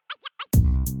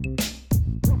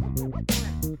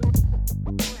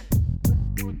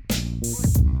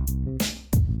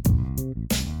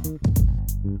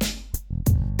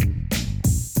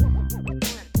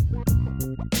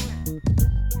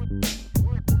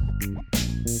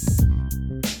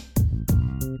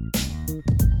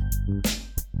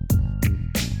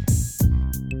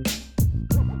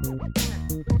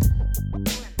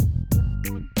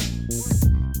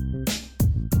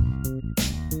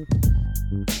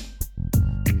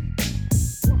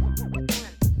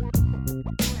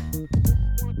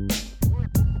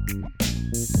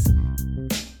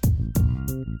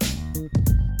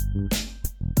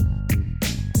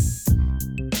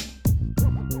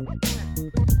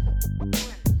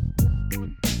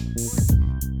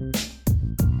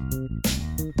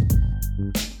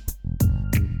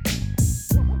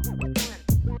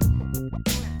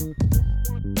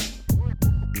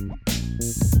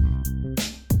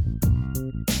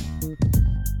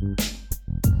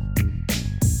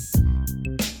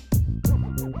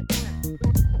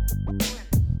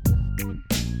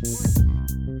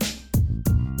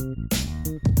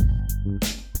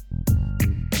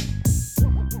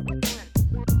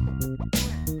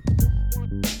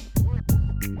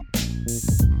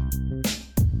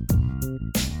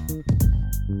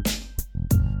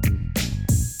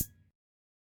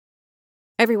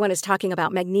 Everyone is talking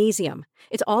about magnesium.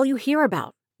 It's all you hear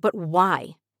about. But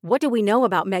why? What do we know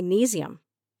about magnesium?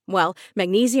 Well,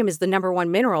 magnesium is the number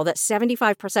one mineral that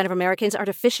 75% of Americans are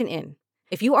deficient in.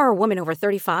 If you are a woman over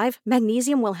 35,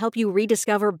 magnesium will help you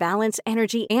rediscover balance,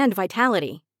 energy, and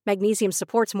vitality. Magnesium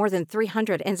supports more than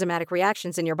 300 enzymatic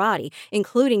reactions in your body,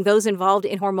 including those involved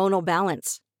in hormonal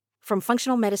balance. From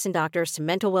functional medicine doctors to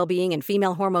mental well-being and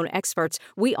female hormone experts,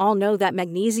 we all know that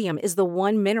magnesium is the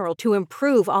one mineral to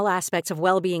improve all aspects of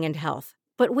well-being and health.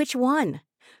 But which one?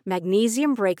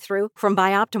 Magnesium Breakthrough from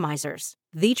Bioptimizers,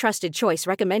 the trusted choice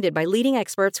recommended by leading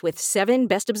experts with 7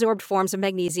 best-absorbed forms of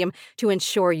magnesium to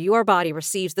ensure your body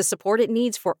receives the support it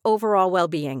needs for overall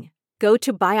well-being. Go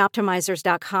to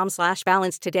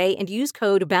bioptimizers.com/balance today and use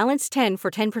code BALANCE10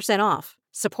 for 10% off.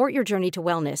 Support your journey to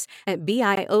wellness at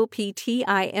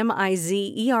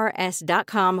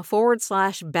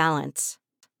bioptimizers.com/balance.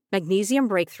 Magnesium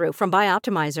Breakthrough from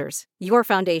Bioptimizers, your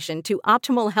foundation to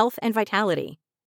optimal health and vitality.